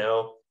as we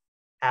know,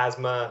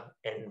 asthma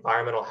and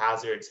environmental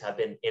hazards have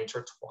been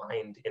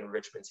intertwined in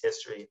Richmond's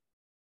history.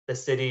 The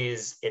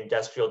city's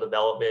industrial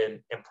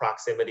development and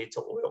proximity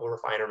to oil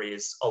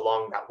refineries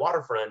along that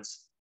waterfront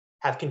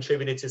have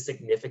contributed to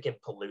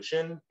significant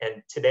pollution.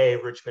 And today,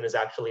 Richmond is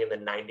actually in the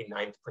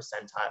 99th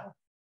percentile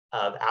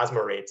of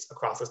asthma rates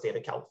across the state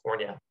of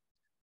California.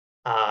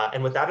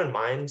 And with that in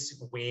mind,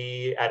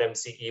 we at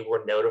MCE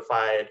were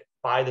notified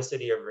by the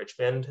city of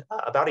Richmond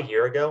about a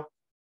year ago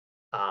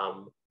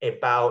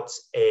about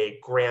a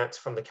grant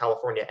from the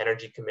California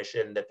Energy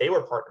Commission that they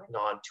were partnering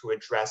on to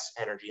address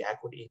energy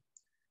equity.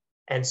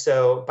 And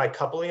so by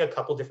coupling a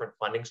couple different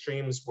funding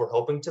streams, we're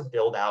hoping to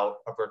build out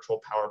a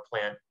virtual power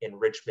plant in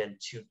Richmond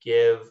to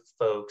give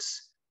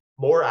folks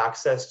more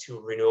access to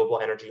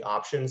renewable energy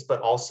options,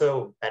 but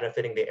also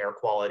benefiting the air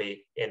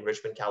quality in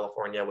Richmond,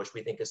 California, which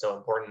we think is so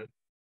important.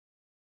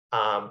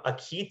 A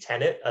key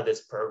tenet of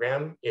this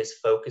program is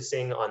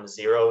focusing on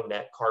zero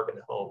net carbon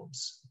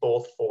homes,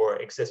 both for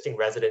existing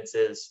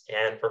residences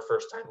and for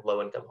first-time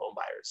low-income home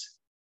buyers.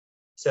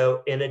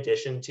 So in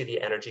addition to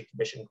the Energy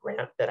Commission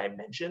grant that I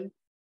mentioned,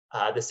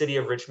 the City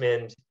of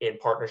Richmond, in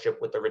partnership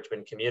with the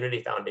Richmond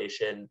Community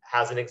Foundation,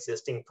 has an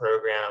existing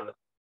program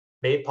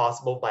made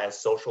possible by a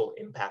social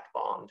impact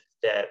bond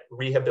that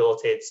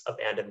rehabilitates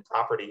abandoned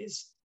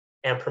properties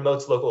and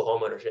promotes local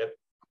homeownership.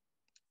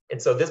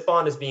 And so this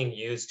bond is being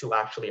used to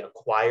actually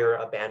acquire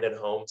abandoned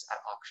homes at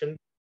auction.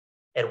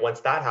 And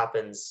once that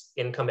happens,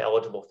 income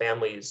eligible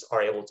families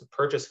are able to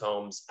purchase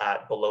homes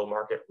at below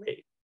market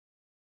rate.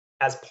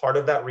 As part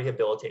of that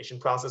rehabilitation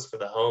process for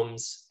the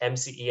homes,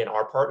 MCE and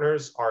our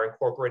partners are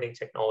incorporating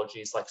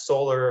technologies like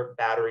solar,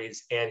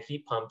 batteries, and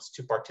heat pumps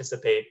to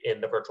participate in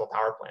the virtual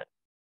power plant.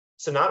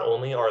 So not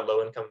only are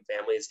low-income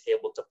families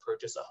able to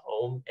purchase a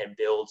home and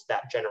build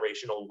that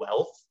generational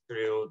wealth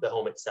through the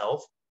home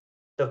itself,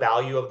 the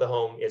value of the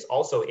home is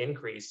also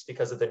increased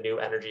because of the new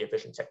energy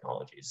efficient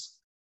technologies,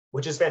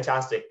 which is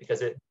fantastic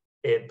because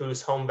it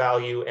boosts home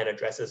value and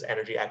addresses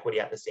energy equity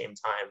at the same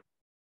time.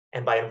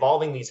 And by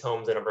involving these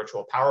homes in a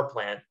virtual power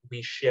plant,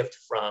 we shift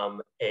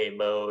from a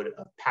mode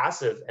of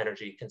passive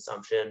energy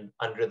consumption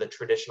under the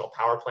traditional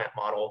power plant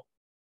model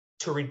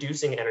to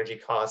reducing energy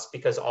costs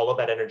because all of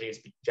that energy is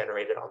being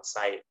generated on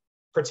site,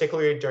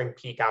 particularly during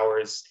peak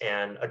hours,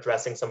 and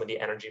addressing some of the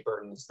energy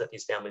burdens that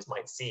these families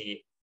might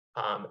see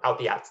at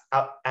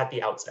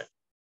the outset.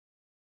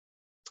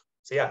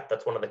 So yeah,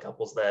 that's one of the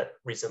couples that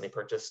recently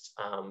purchased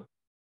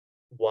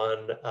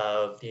one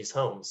of these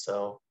homes.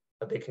 So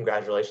a big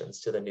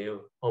congratulations to the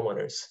new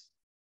homeowners.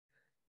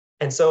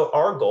 And so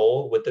our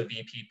goal with the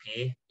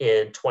VPP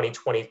in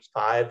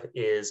 2025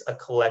 is a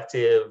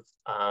collective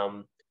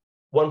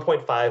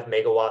 1.5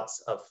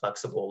 megawatts of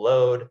flexible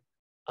load,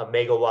 a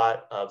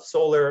megawatt of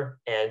solar,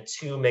 and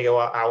 2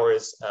 megawatt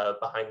hours of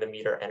behind the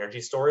meter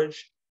energy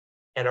storage.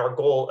 And our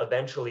goal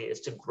eventually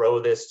is to grow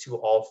this to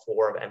all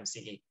 4 of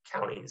MCE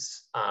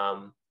counties,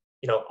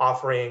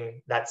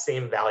 offering that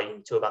same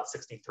value to about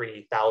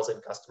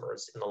 63,000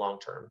 customers in the long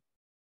term.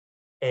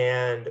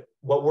 And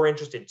what we're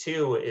interested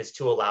too is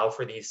to allow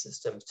for these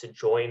systems to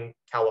join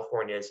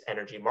California's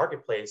energy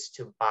marketplace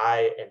to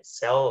buy and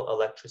sell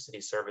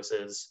electricity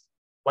services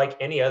like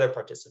any other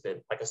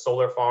participant, like a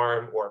solar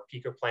farm or a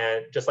peaker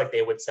plant, just like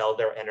they would sell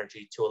their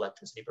energy to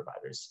electricity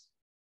providers.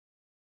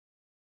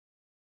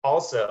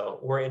 Also,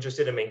 we're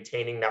interested in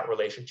maintaining that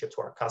relationship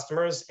to our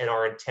customers, and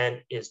our intent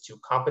is to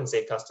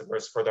compensate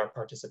customers for their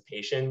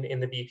participation in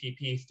the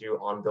VPP through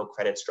on-bill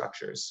credit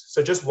structures.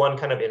 So just one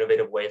kind of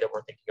innovative way that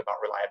we're thinking about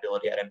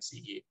reliability at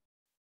MCE.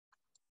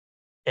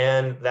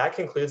 And that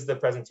concludes the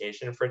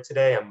presentation for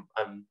today.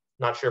 I'm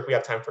not sure if we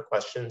have time for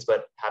questions,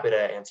 but happy to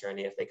answer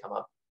any if they come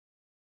up.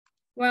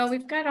 Well,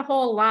 we've got a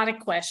whole lot of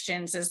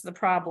questions is the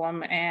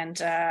problem. And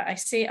I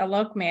see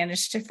Alok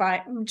managed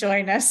to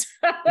join us.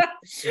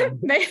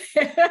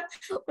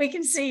 We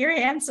can see your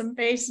handsome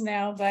face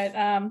now. But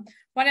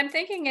what I'm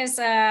thinking is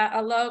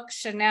Alok,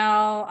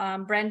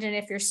 Chanel, Brendan,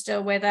 if you're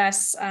still with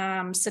us,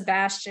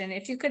 Sebastian,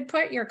 if you could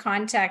put your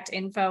contact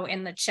info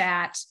in the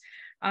chat.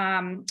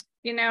 In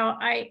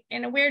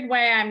a weird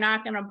way, I'm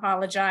not going to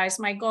apologize.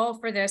 My goal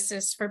for this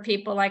is for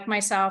people like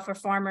myself, a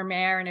former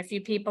mayor, and a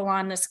few people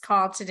on this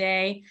call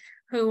today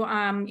who,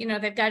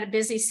 they've got a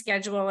busy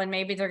schedule and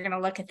maybe they're going to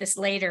look at this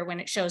later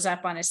when it shows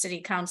up on a city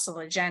council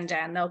agenda,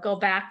 and they'll go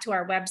back to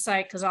our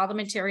website because all the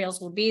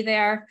materials will be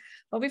there.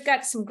 But we've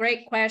got some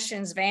great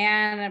questions.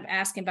 Van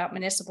asking about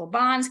municipal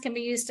bonds can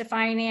be used to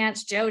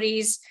finance.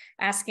 Jody's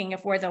asking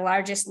if we're the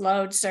largest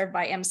load served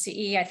by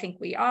MCE. I think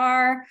we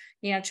are,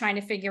 trying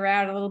to figure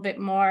out a little bit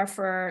more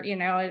for,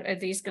 are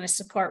these going to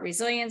support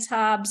resilience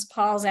hubs?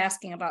 Paul's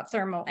asking about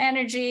thermal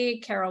energy.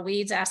 Carol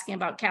Weed's asking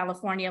about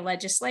California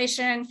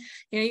legislation.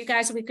 You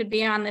guys, we could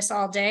be on this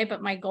all day,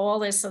 but my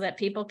goal is so that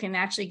people can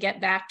actually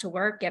get back to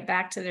work, get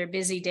back to their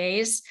busy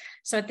days.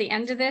 So at the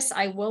end of this,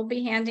 I will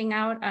be handing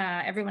out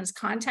everyone's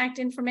contact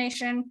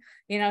information.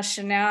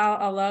 Chanel,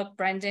 Alok,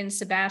 Brendan,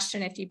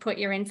 Sebastian, if you put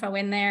your info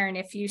in there, and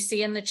if you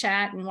see in the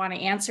chat and want to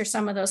answer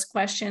some of those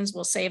questions,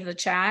 we'll save the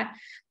chat.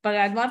 But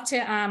I'd love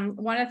to,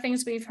 one of the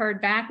things we've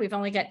heard back, we've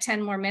only got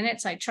 10 more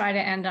minutes, I try to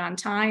end on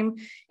time,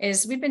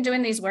 is we've been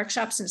doing these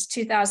workshops since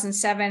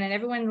 2007, and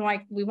everyone,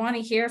 we want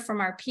to hear from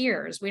our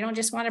peers. We don't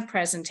just want a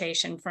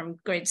presentation from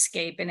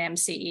Gridscape and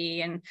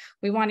MCE, and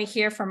we want to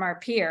hear from our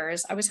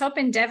peers. I was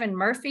hoping Devin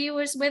Murphy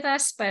was with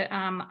us, but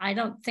I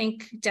don't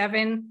think,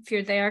 Devin, if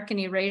you're there, can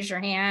you raise your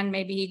hand?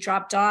 Maybe he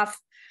dropped off.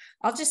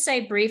 I'll just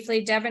say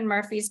briefly, Devin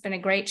Murphy's been a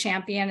great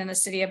champion in the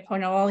city of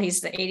Pinole.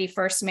 He's the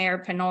 81st mayor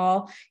of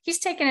Pinole. He's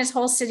taken his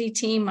whole city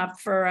team up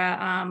for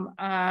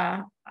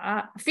a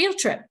field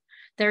trip.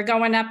 They're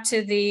going up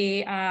to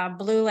the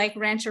Blue Lake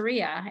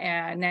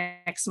Rancheria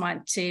next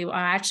month to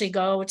actually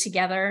go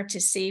together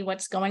to see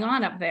what's going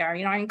on up there.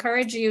 You know, I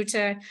encourage you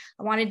to,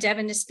 I wanted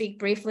Devin to speak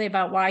briefly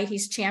about why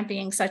he's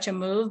championing such a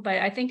move, but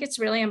I think it's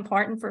really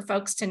important for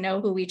folks to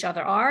know who each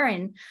other are.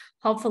 And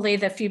hopefully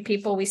the few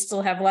people we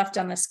still have left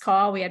on this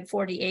call, we had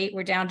 48,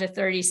 we're down to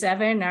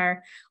 37,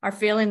 are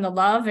feeling the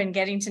love and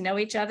getting to know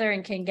each other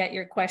and can get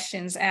your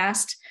questions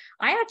asked.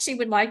 I actually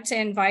would like to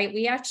invite,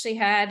 we actually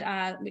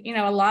had, you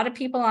know, a lot of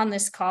people on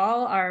this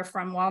call are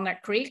from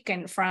Walnut Creek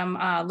and from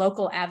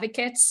local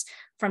advocates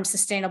from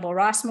Sustainable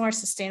Rossmore,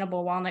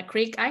 Sustainable Walnut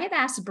Creek. I had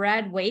asked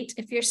Brad Waite,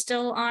 if you're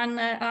still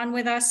on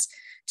with us,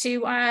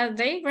 to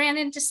they ran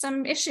into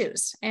some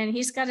issues, and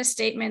he's got a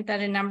statement that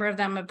a number of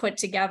them have put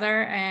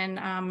together,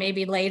 and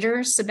maybe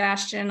later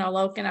Sebastian,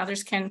 Alok, and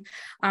others can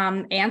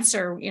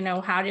answer, you know,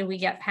 how do we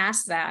get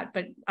past that?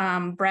 But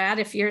Brad,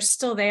 if you're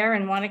still there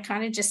and want to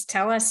kind of just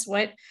tell us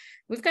what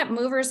we've got,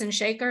 movers and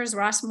shakers.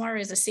 Rossmore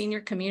is a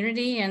senior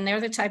community, and they're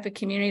the type of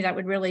community that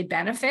would really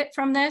benefit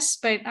from this.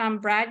 But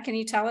Brad, can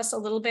you tell us a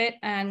little bit,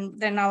 and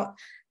then I'll,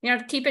 you know,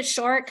 keep it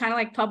short, kind of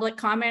like public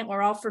comment.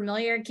 We're all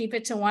familiar. Keep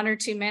it to 1 or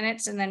 2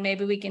 minutes, and then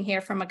maybe we can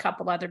hear from a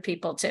couple other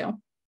people too.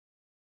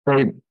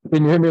 Great.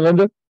 Can you hear me,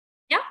 Linda?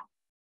 Yeah.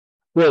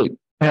 Great.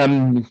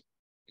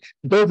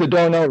 Those that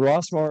don't know,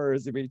 Rossmore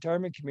is a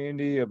retirement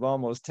community of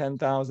almost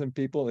 10,000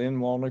 people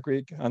in Walnut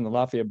Creek on the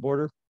Lafayette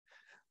border.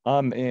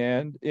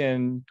 And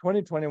in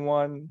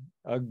 2021,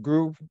 a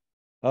group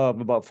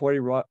of about 40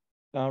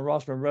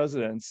 Rossmore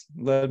residents,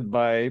 led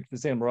by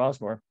Sustainable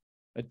Rossmore,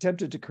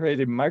 attempted to create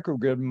a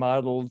microgrid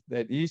model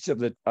that each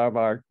of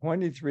our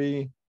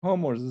 23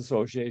 homeowners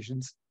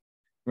associations,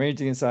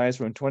 ranging in size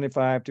from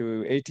 25 to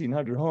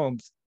 1,800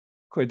 homes,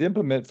 could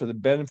implement for the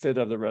benefit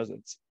of the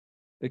residents.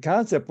 The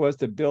concept was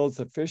to build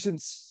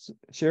sufficient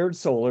shared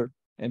solar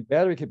and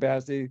battery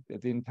capacity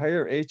that the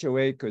entire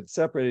HOA could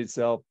separate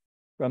itself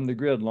from the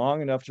grid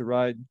long enough to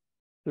ride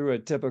through a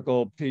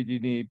typical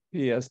PG&E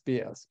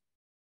PSPS.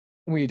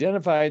 We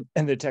identified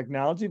the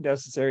technology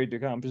necessary to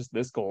accomplish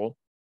this goal.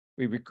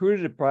 We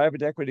recruited a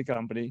private equity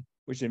company,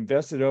 which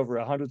invested over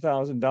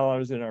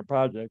 $100,000 in our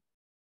project,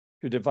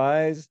 to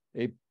devise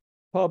a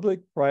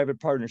public-private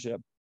partnership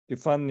to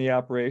fund the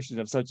operation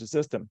of such a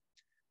system.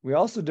 We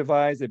also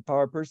devised a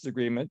power purchase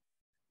agreement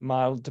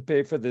model to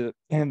pay for the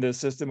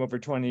system over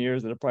 20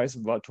 years at a price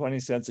of about 20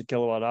 cents a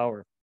kilowatt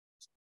hour.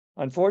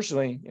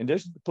 Unfortunately, in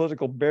addition to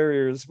political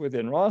barriers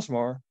within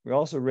Rossmore, we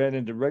also ran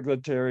into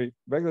regulatory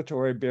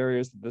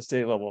barriers at the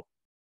state level.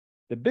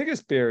 The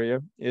biggest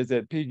barrier is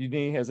that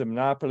PG&E has a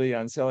monopoly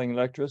on selling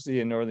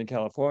electricity in Northern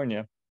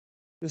California.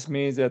 This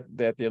means that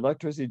the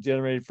electricity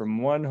generated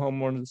from one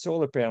homeowner's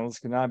solar panels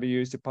cannot be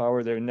used to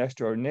power their next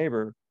door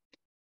neighbor,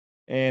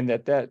 and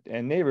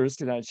and neighbors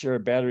cannot share a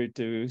battery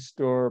to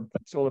store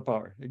solar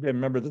power. Again,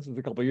 remember, this was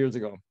a couple of years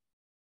ago.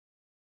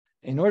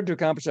 In order to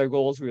accomplish our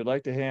goals, we would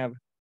like to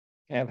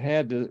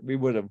we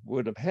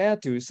would have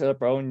had to set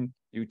up our own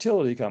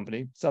utility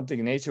company, something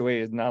an HOA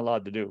is not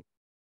allowed to do.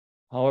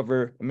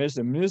 However, a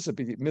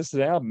municipality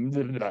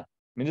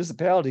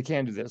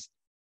can do this.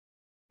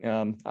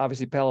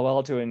 Obviously, Palo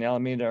Alto and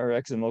Alameda are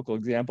excellent local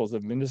examples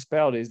of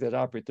municipalities that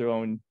operate their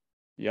own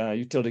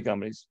utility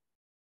companies.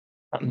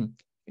 And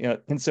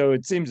so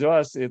it seems to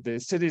us that the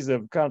cities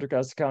of Contra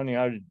Costa County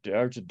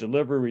are to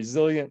deliver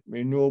resilient,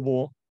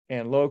 renewable,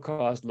 and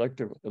low-cost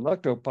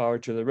electric power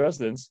to the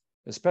residents,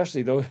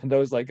 especially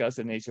those like us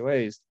in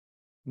HOAs.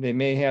 They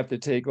may have to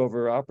take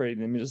over operating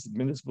the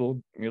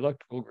municipal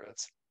electrical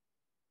grids.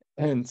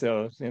 And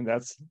so,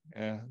 that's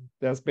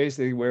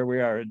basically where we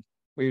are.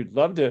 We'd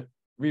love to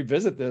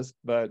revisit this,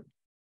 but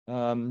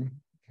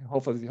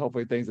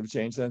hopefully things have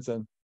changed since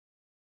then.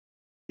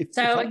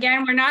 So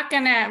again, we're not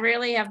going to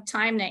really have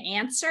time to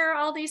answer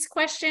all these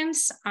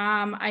questions.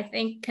 I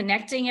think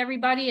connecting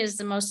everybody is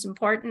the most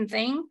important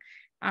thing.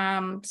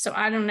 So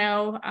I don't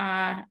know.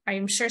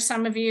 I'm sure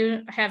some of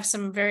you have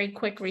some very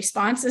quick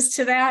responses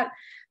to that,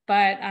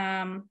 but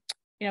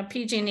you know,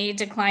 PG&E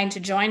declined to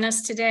join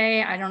us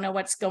today. I don't know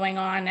what's going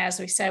on, as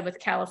we said, with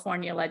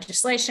California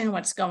legislation,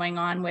 what's going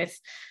on with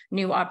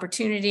new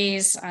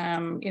opportunities.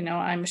 You know,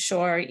 I'm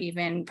sure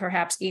even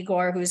perhaps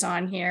Igor, who's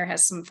on here,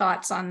 has some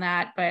thoughts on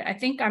that, but I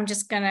think I'm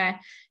just going to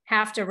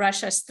have to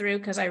rush us through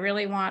because I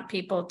really want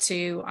people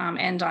to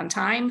end on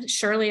time.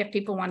 Surely, if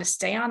people want to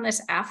stay on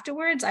this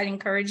afterwards, I'd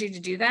encourage you to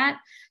do that.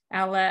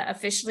 I'll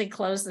officially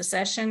close the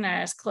session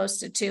as close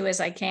to 2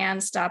 as I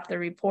can, stop the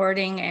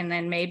reporting, and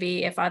then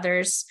maybe if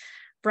others,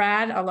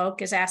 Brad,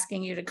 Alok is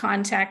asking you to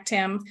contact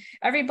him.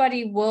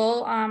 Everybody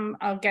will,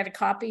 I'll get a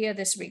copy of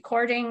this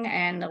recording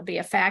and there'll be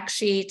a fact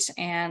sheet.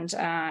 And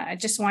I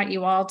just want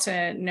you all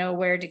to know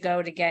where to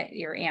go to get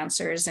your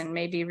answers and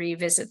maybe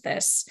revisit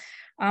this.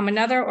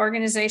 Another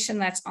organization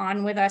that's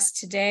on with us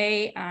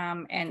today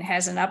and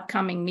has an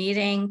upcoming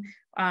meeting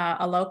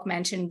Alok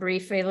mentioned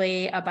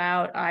briefly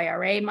about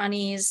IRA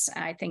monies.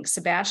 I think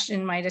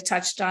Sebastian might have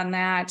touched on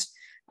that.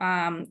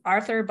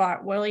 Arthur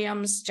Bott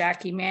Williams,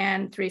 Jackie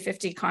Mann,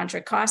 350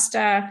 Contra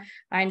Costa.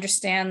 I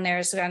understand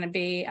there's going to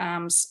be,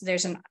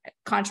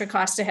 Contra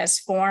Costa has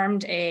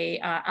formed a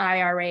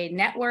IRA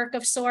network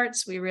of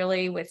sorts. We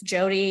really, with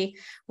Jody,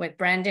 with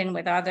Brendan,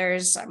 with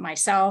others,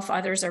 myself,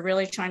 others are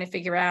really trying to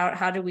figure out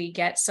how do we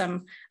get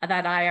some of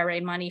that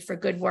IRA money for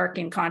good work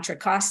in Contra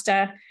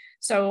Costa.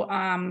 So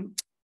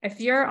if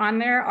you're on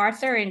there,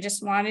 Arthur, and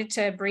just wanted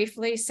to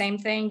briefly, same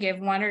thing, give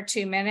 1 or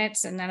 2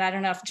 minutes. And then I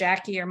don't know if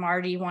Jackie or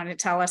Marty want to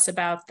tell us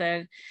about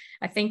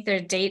I think their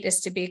date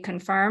is to be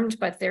confirmed,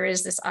 but there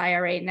is this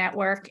IRA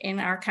network in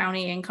our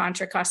county, in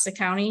Contra Costa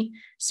County.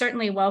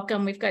 Certainly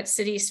welcome. We've got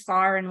cities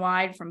far and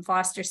wide, from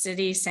Foster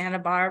City, Santa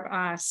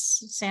Barbara,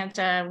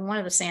 one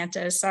of the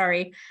Santas,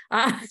 sorry,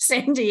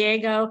 San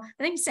Diego,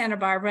 I think Santa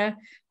Barbara.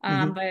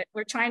 But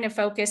we're trying to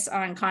focus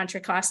on Contra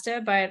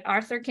Costa. But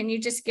Arthur, can you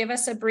just give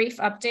us a brief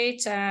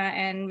update?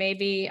 And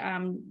maybe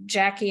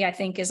Jackie, I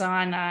think, is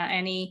on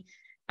any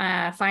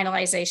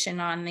finalization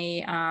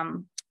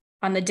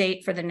on the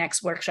date for the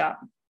next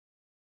workshop.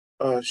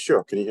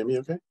 Sure. Can you hear me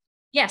okay?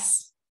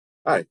 Yes.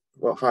 Hi.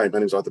 Well, hi, my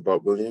name is Arthur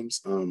Bott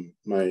Williams.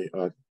 My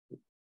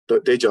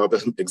day job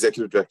as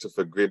Executive Director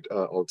for Grid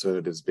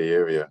Alternatives Bay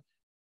Area.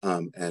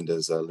 And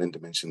as Linda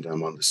mentioned,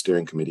 I'm on the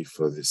steering committee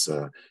for this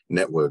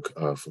network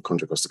for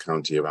Contra Costa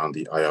County around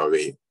the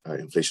IRA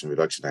Inflation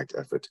Reduction Act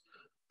effort.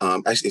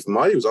 Actually, if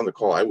Marty was on the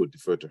call, I would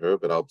defer to her,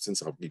 but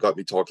since you got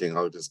me talking,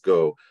 I'll just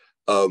go.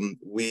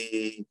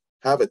 We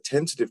have a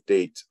tentative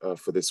date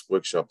for this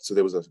workshop. So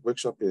there was a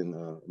workshop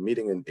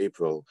meeting in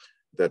April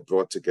that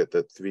brought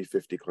together the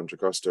 350 Contra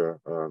Costa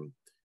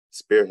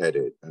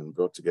spearheaded and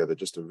brought together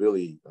just a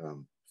really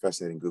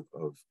fascinating group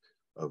of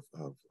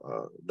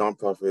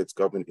nonprofits,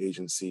 government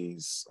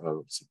agencies,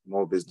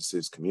 small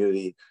businesses,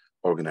 community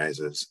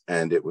organizers.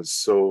 And it was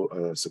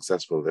so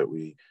successful that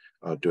we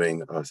are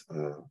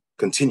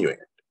continuing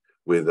it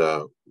with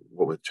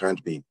what we're trying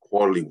to be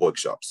quarterly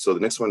workshops. So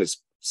the next one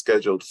is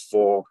scheduled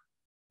for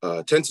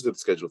tentative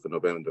schedule for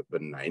November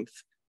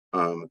 9th,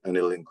 and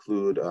it'll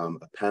include a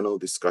panel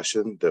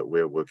discussion that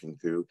we're working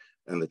through.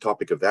 And the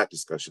topic of that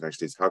discussion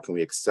actually is how can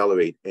we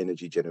accelerate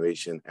energy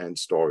generation and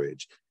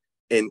storage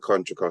in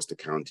Contra Costa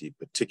County,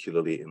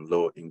 particularly in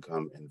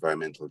low-income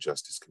environmental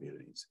justice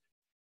communities.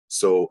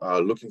 So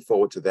looking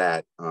forward to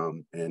that.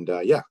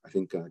 Yeah, I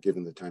think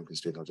given the time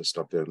constraint, I'll just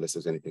stop there unless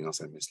there's anything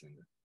else I missed,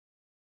 Linda.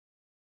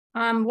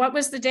 What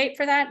was the date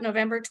for that?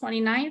 November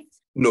 29th?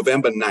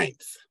 November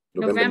 9th.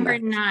 November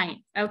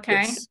 9th.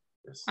 Okay. Yes.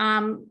 Yes.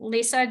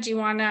 Lisa, do you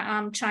want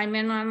to chime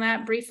in on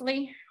that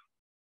briefly?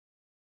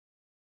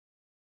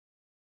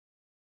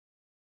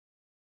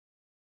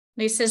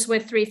 Lisa's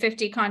with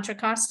 350 Contra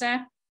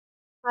Costa.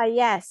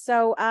 Yes.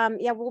 So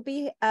yeah, we'll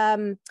be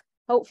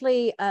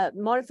hopefully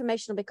more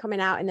information will be coming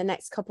out in the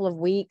next couple of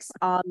weeks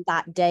on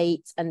that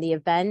date and the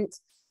event.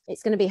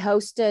 It's going to be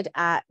hosted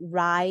at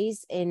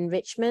Rise in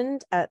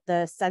Richmond at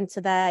the center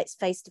there. It's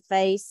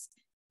face-to-face.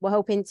 We're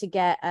hoping to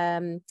get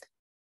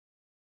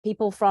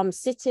people from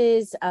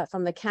cities,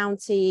 from the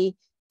county,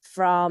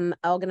 from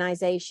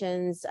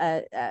organizations,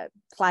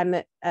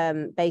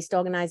 climate-based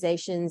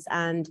organizations,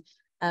 and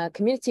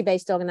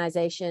community-based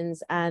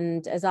organizations.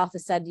 And as Arthur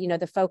said,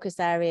 the focus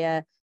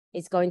area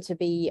is going to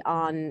be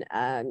on,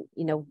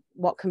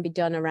 what can be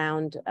done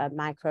around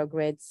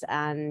microgrids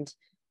and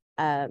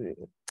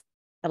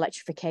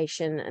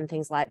electrification and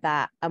things like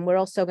that. And we're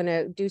also going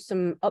to do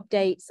some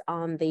updates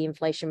on the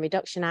Inflation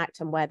Reduction Act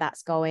and where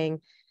that's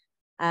going.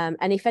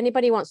 And if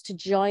anybody wants to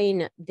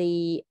join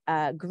the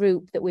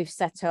group that we've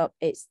set up,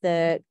 it's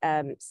the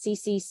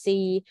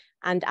CCC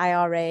and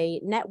IRA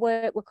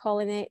network, we're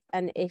calling it.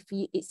 And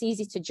it's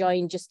easy to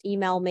join, just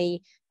email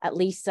me at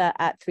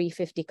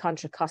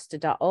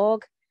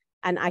lisa@350contracosta.org,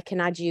 and I can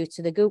add you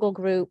to the Google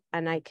group,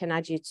 and I can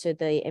add you to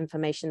the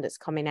information that's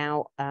coming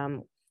out.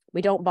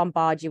 We don't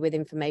bombard you with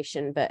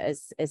information, but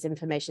as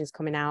information is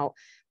coming out,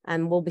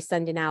 and we'll be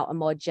sending out a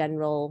more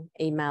general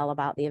email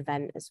about the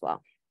event as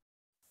well.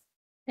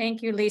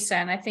 Thank you, Lisa.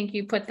 And I think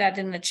you put that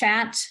in the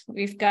chat.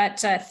 We've got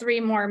 3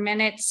 more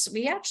minutes.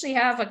 We actually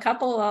have a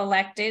couple of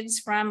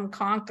electeds from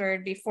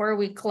Concord before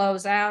we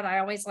close out. I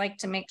always like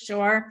to make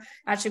sure,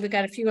 actually, we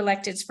got a few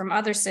electeds from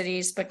other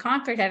cities, but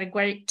Concord had a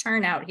great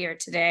turnout here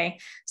today.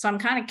 So I'm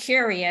kind of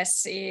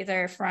curious,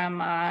 either from,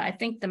 I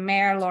think the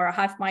mayor, Laura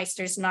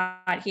Huffmeister's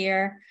not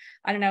here.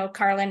 I don't know,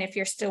 Carlin, if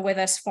you're still with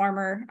us,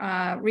 former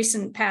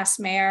recent past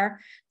mayor.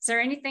 Is there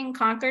anything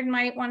Concord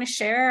might want to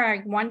share?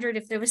 I wondered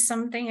if there was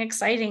something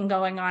exciting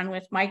going on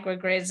with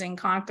microgrids in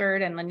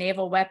Concord and the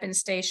Naval Weapons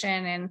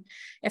Station. And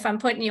if I'm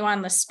putting you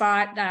on the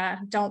spot,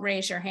 don't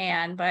raise your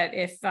hand. But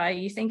if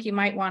you think you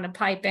might want to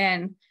pipe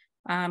in,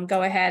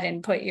 go ahead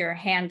and put your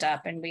hand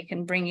up and we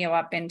can bring you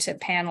up into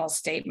panel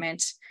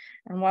statement.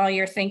 And while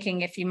you're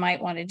thinking if you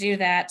might want to do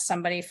that,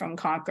 somebody from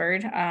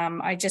Concord,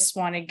 I just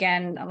want to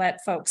again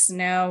let folks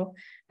know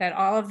that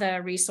all of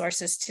the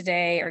resources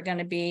today are going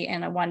to be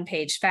in a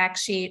one-page fact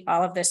sheet.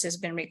 All of this has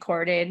been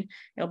recorded.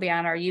 It'll be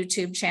on our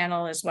YouTube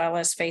channel as well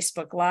as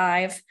Facebook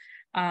Live.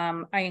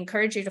 I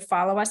encourage you to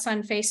follow us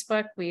on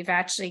Facebook. We've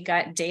actually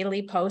got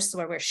daily posts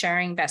where we're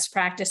sharing best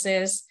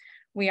practices.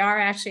 We are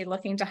actually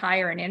looking to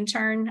hire an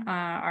intern.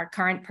 Our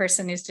current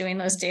person who's doing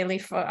those daily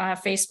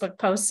Facebook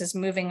posts is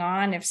moving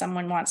on if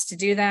someone wants to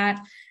do that.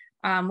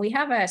 We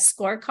have a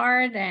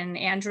scorecard, and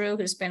Andrew,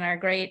 who's been our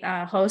great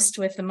host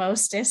with the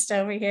mostest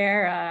over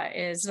here,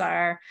 is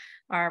our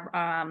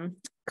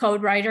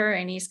code writer,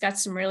 and he's got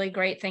some really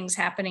great things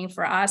happening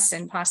for us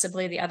and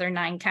possibly the other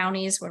 9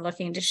 counties. We're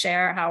looking to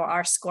share how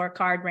our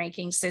scorecard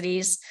ranking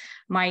cities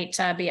might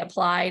be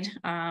applied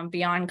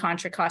beyond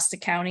Contra Costa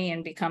County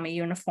and become a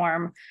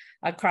uniform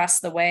across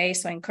the way.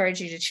 So I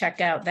encourage you to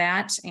check out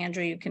that.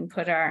 Andrew, you can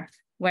put our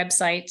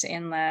website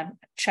in the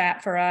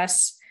chat for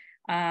us.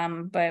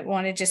 But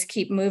want to just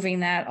keep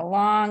moving that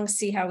along,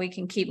 see how we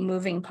can keep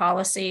moving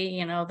policy,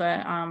 you know,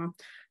 the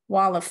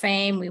Wall of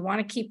Fame. We want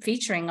to keep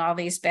featuring all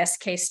these best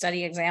case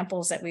study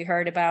examples that we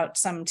heard about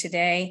some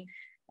today.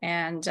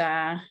 And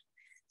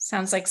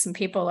sounds like some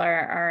people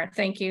are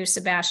thank you,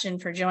 Sebastian,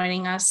 for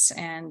joining us.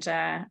 And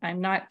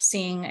I'm not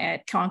seeing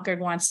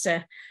Concord wants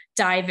to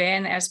dive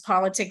in as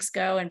politics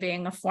go, and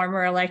being a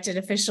former elected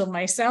official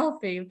myself,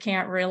 you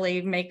can't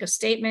really make a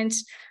statement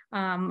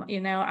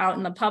you know, out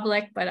in the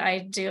public, but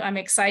I'm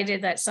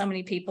excited that so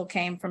many people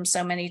came from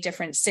so many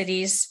different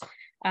cities.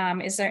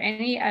 Is there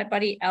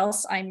anybody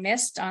else I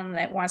missed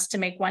that wants to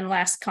make one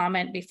last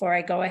comment before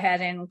I go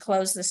ahead and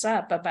close this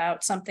up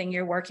about something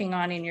you're working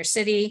on in your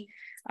city?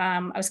 I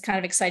was kind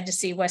of excited to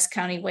see West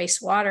County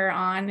Wastewater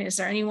on. Is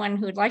there anyone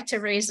who'd like to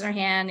raise their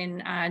hand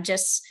and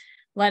just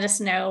let us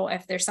know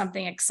if there's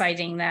something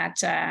exciting that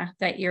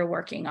that you're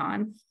working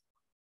on?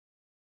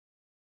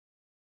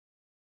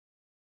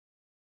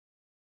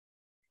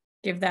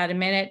 Give that a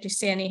minute. Do you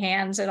see any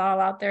hands at all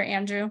out there,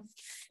 Andrew?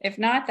 If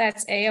not,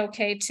 that's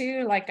A-okay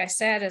too. Like I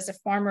said, as a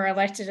former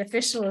elected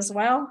official as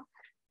well,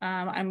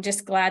 I'm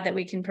just glad that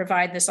we can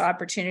provide this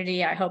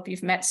opportunity. I hope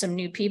you've met some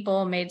new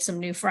people, made some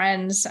new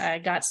friends,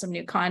 got some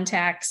new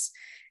contacts.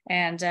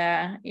 And,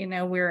 you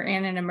know, we're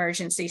in an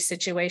emergency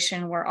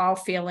situation. We're all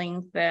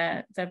feeling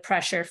the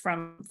pressure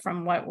from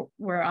what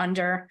we're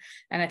under.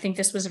 And I think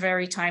this was a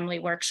very timely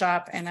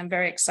workshop, and I'm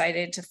very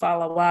excited to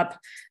follow up.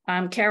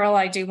 Carol,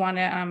 I do want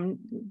to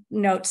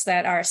note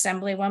that our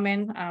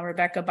Assemblywoman,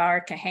 Rebecca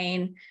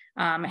Bauer-Kahane,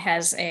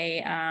 has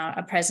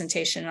a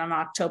presentation on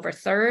October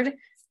 3rd.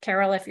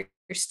 Carol, if you're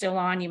still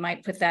on, you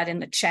might put that in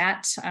the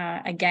chat.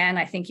 Again,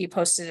 I think you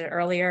posted it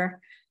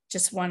earlier.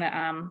 Just want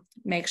to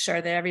make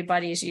sure that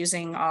everybody's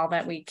using all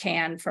that we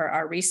can for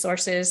our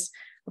resources.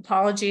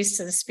 Apologies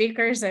to the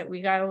speakers that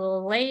we got a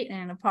little late,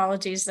 and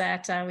apologies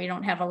that we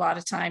don't have a lot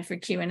of time for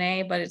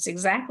Q&A, but it's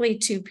exactly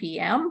 2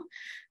 p.m.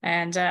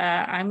 And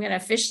I'm going to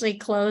officially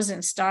close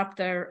and stop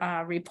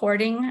the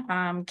reporting.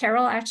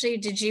 Carol, actually,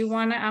 did you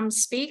want to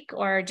speak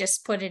or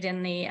just put it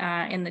in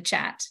the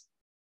chat?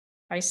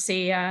 I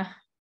see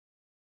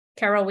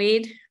Carol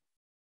Weed.